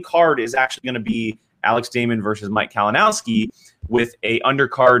main card is actually going to be Alex Damon versus Mike Kalinowski with a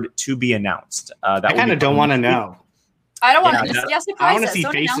undercard to be announced. I kind of don't want to know. I don't want to. Just surprise us. I want to see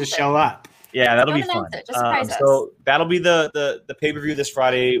faces show up. Yeah, that'll be fun. Just surprise us. So that'll be the pay-per-view this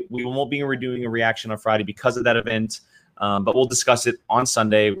Friday. We won't be doing a reaction on Friday because of that event, but we'll discuss it on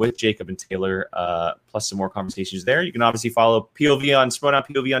Sunday with Jacob and Taylor, plus some more conversations there. You can obviously follow POV on Schmodown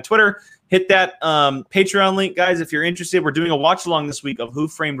POV on Twitter. Hit that Patreon link, guys, if you're interested. We're doing a watch-along this week of Who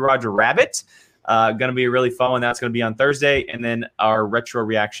Framed Roger Rabbit. Going to be a really fun one. That's going to be on Thursday. And then our retro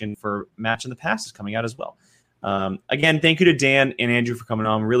reaction for Match in the Past is coming out as well. Again, thank you to Dan and Andrew for coming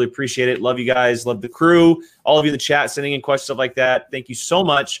on. Really appreciate it. Love you guys. Love the crew. All of you in the chat sending in questions, stuff like that. Thank you so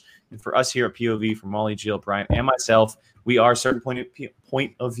much. And for us here at POV, for Molly, Jill, Brian, and myself, we are a certain point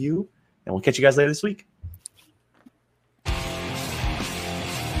of view. And we'll catch you guys later this week.